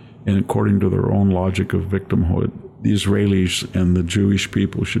though, and according to their own logic of victimhood, the Israelis and the Jewish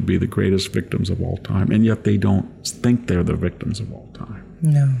people should be the greatest victims of all time. And yet they don't think they're the victims of all time.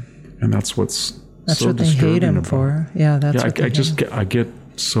 No. And that's what's so what they hate him for. Yeah, that's what they hate him. I get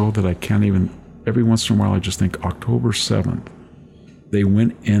so that I can't even, every once in a while I just think October 7th, they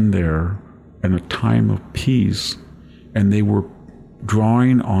went in there in a time of peace, and they were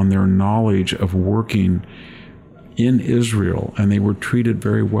drawing on their knowledge of working in Israel, and they were treated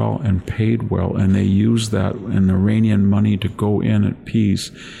very well and paid well, and they used that and Iranian money to go in at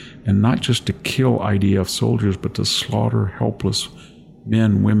peace, and not just to kill IDF soldiers, but to slaughter helpless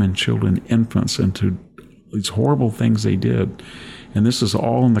men, women, children, infants, and to these horrible things they did. And this is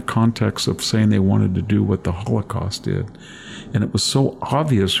all in the context of saying they wanted to do what the Holocaust did. And it was so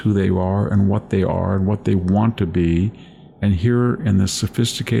obvious who they are and what they want to be. And here in this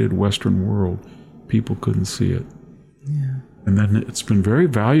sophisticated Western world, people couldn't see it. Yeah. And then it's been very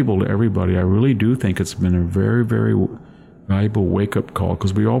valuable to everybody. I really do think it's been a very, very valuable wake-up call,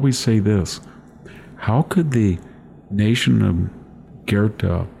 because we always say this: how could the nation of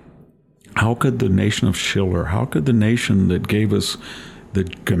Goethe, how could the nation of Schiller, how could the nation that gave us the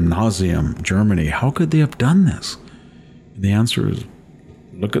Gymnasium, Germany, how could they have done this? And the answer is,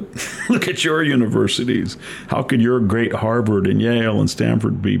 look at your universities. How could your great Harvard and Yale and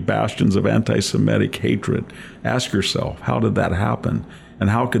Stanford be bastions of anti-Semitic hatred? Ask yourself, how did that happen? And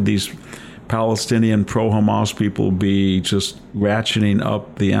how could these Palestinian pro-Hamas people be just ratcheting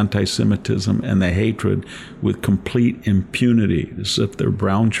up the anti-Semitism and the hatred with complete impunity, as if they're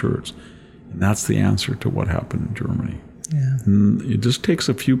brown shirts? And that's the answer to what happened in Germany. Yeah. And it just takes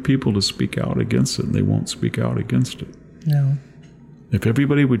a few people to speak out against it, and they won't speak out against it. No. If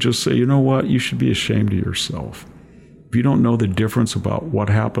everybody would just say, you know what, you should be ashamed of yourself. If you don't know the difference about what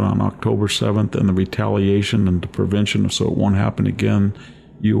happened on October 7th and the retaliation and the prevention so it won't happen again,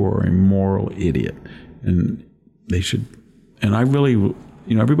 you are a moral idiot. And they should, and I really,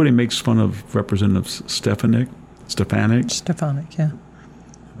 everybody makes fun of Representative Stefanik, yeah.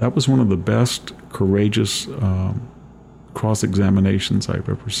 That was one of the best courageous cross-examinations I've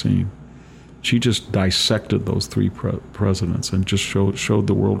ever seen. She just dissected those three presidents and just showed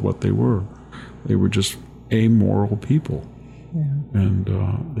the world what they were. They were just amoral people. Yeah.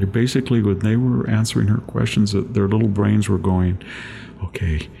 And they basically, when they were answering her questions, their little brains were going,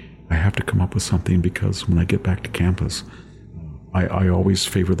 okay, I have to come up with something, because when I get back to campus, I always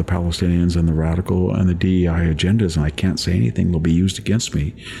favor the Palestinians and the radical and the DEI agendas, and I can't say anything. They'll be used against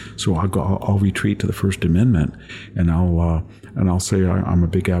me. So I'll retreat to the First Amendment, and I'll say I'm a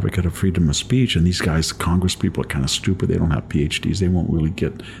big advocate of freedom of speech. And these guys, Congress people, are kind of stupid. They don't have PhDs. They won't really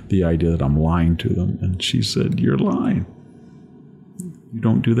get the idea that I'm lying to them. And she said, you're lying. You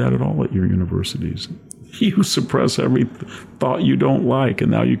don't do that at all at your universities. You suppress every thought you don't like,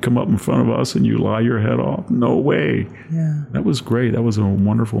 and now you come up in front of us and you lie your head off. No way. Yeah. That was great. That was a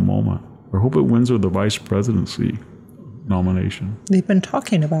wonderful moment. I hope it wins her the vice presidency nomination. They've been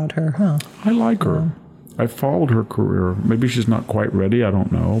talking about her, huh? I like her. I followed her career. Maybe she's not quite ready. I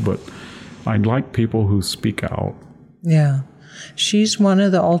don't know. But I like people who speak out. Yeah. She's one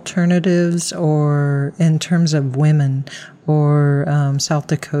of the alternatives, or in terms of women, or South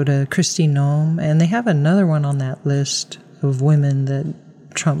Dakota, Kristi Noem, and they have another one on that list of women that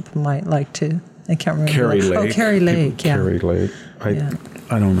Trump might like to. I can't remember. Kari Lake. Oh, Kari Lake, yeah. Kari Lake.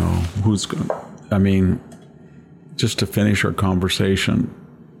 I don't know who's going to. I mean, just to finish our conversation,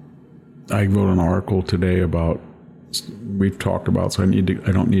 I wrote an article today about, we've talked about, so I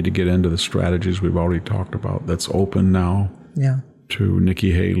don't need to get into the strategies we've already talked about. That's open now. Yeah. To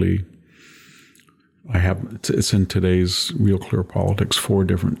Nikki Haley. It's in today's Real Clear Politics, 4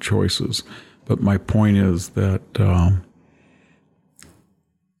 different choices. But my point is that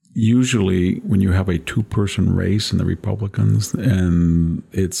usually when you have a 2-person race in the Republicans, and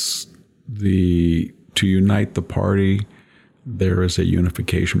it's to unite the party, there is a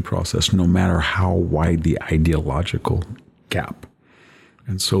unification process, no matter how wide the ideological gap.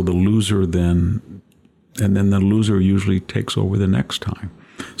 And so the loser then the loser usually takes over the next time.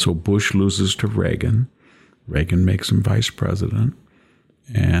 So Bush loses to Reagan. Reagan makes him vice president.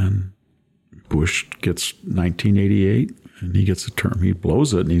 And Bush gets 1988, and he gets a term. He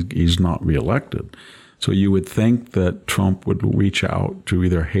blows it, and he's not reelected. So you would think that Trump would reach out to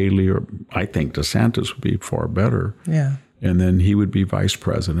either Haley, or I think DeSantis would be far better. Yeah. And then he would be vice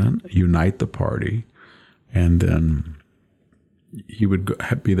president, unite the party, and then he would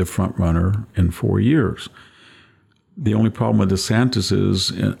be the front runner in 4 years. The only problem with DeSantis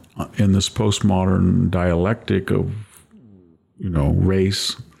is in this postmodern dialectic of,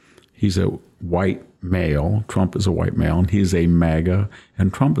 race, he's a white male, Trump is a white male, and he's a MAGA,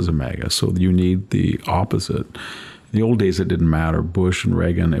 and Trump is a MAGA. So you need the opposite. In the old days, it didn't matter. Bush and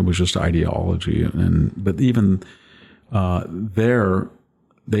Reagan, it was just ideology. But even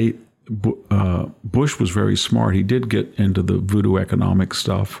Bush was very smart. He did get into the voodoo economic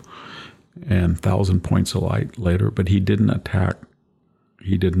stuff and 1,000 Points of Light later, but he didn't attack.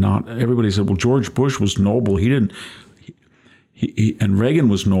 He did not. Everybody said, well, George Bush was noble. He didn't. And Reagan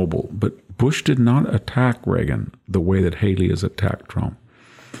was noble, but Bush did not attack Reagan the way that Haley has attacked Trump.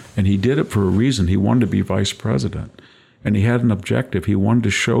 And he did it for a reason. He wanted to be vice president. And he had an objective. He wanted to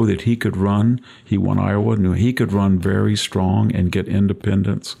show that he could run. He won Iowa. Knew he could run very strong and get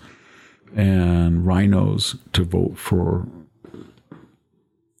independents and rhinos to vote for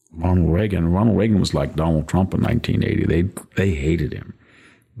Ronald Reagan. Ronald Reagan was like Donald Trump in 1980. They hated him,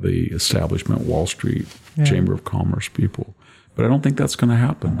 the establishment, Wall Street, Chamber of Commerce people. But I don't think that's going to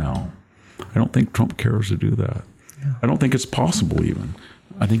happen now. I don't think Trump cares to do that. Yeah. I don't think it's possible even.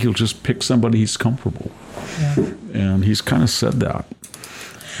 I think he'll just pick somebody he's comfortable. Yeah. And he's kind of said that.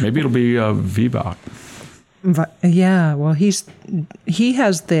 Maybe it'll be Vivek. Yeah, well, he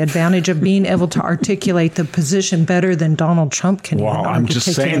has the advantage of being able to articulate the position better than Donald Trump can. Well, I'm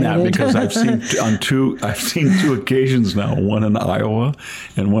just saying that because I've seen two occasions now, one in Iowa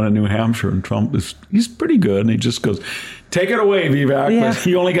and one in New Hampshire, and Trump he's pretty good, and he just goes, "Take it away, Vivek." Yeah. But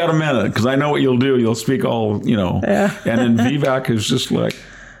he only got a minute because I know what you'll do. You'll speak all, Yeah. And then Vivek is just like.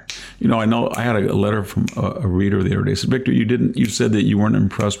 I know I had a letter from a reader the other day. Said, Victor, you said that you weren't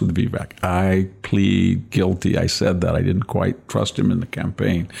impressed with Vivek. I plead guilty. I said that I didn't quite trust him in the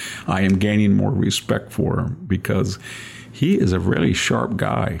campaign. I am gaining more respect for him because he is a really sharp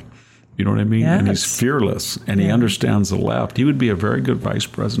guy. You know what I mean? Yes. And he's fearless and he understands the left. He would be a very good vice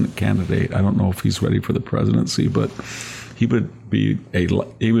president candidate. I don't know if he's ready for the presidency, but he would be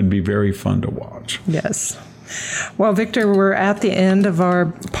very fun to watch. Yes. Well, Victor, we're at the end of our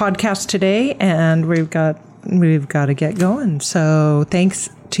podcast today, and we've got to get going. So thanks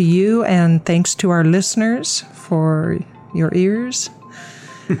to you, and thanks to our listeners for your ears.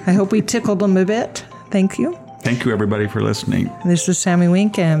 I hope we tickled them a bit. Thank you. Thank you, everybody, for listening. This is Sammy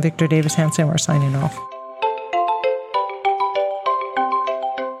Wink and Victor Davis Hanson. We're signing off.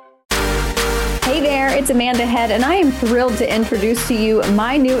 It's Amanda Head, and I am thrilled to introduce to you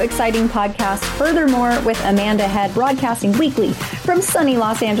my new exciting podcast, Furthermore with Amanda Head, broadcasting weekly from sunny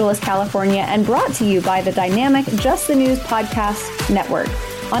Los Angeles, California, and brought to you by the dynamic Just the News Podcast Network.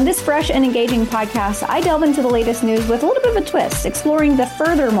 On this fresh and engaging podcast, I delve into the latest news with a little bit of a twist, exploring the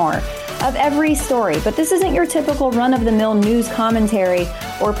furthermore of every story. But this isn't your typical run-of-the-mill news commentary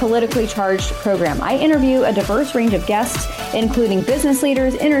or politically charged program. I interview a diverse range of guests, including business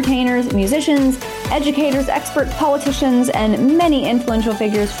leaders, entertainers, musicians, educators, experts, politicians, and many influential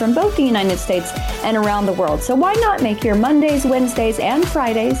figures from both the United States and around the world. So why not make your Mondays, Wednesdays, and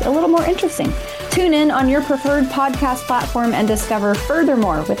Fridays a little more interesting? Tune in on your preferred podcast platform and discover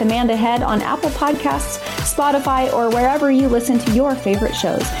Furthermore with Amanda Head on Apple Podcasts, Spotify, or wherever you listen to your favorite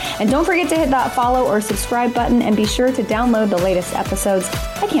shows. And don't forget to hit that follow or subscribe button and be sure to download the latest episodes.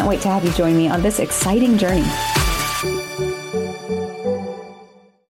 I can't wait to have you join me on this exciting journey.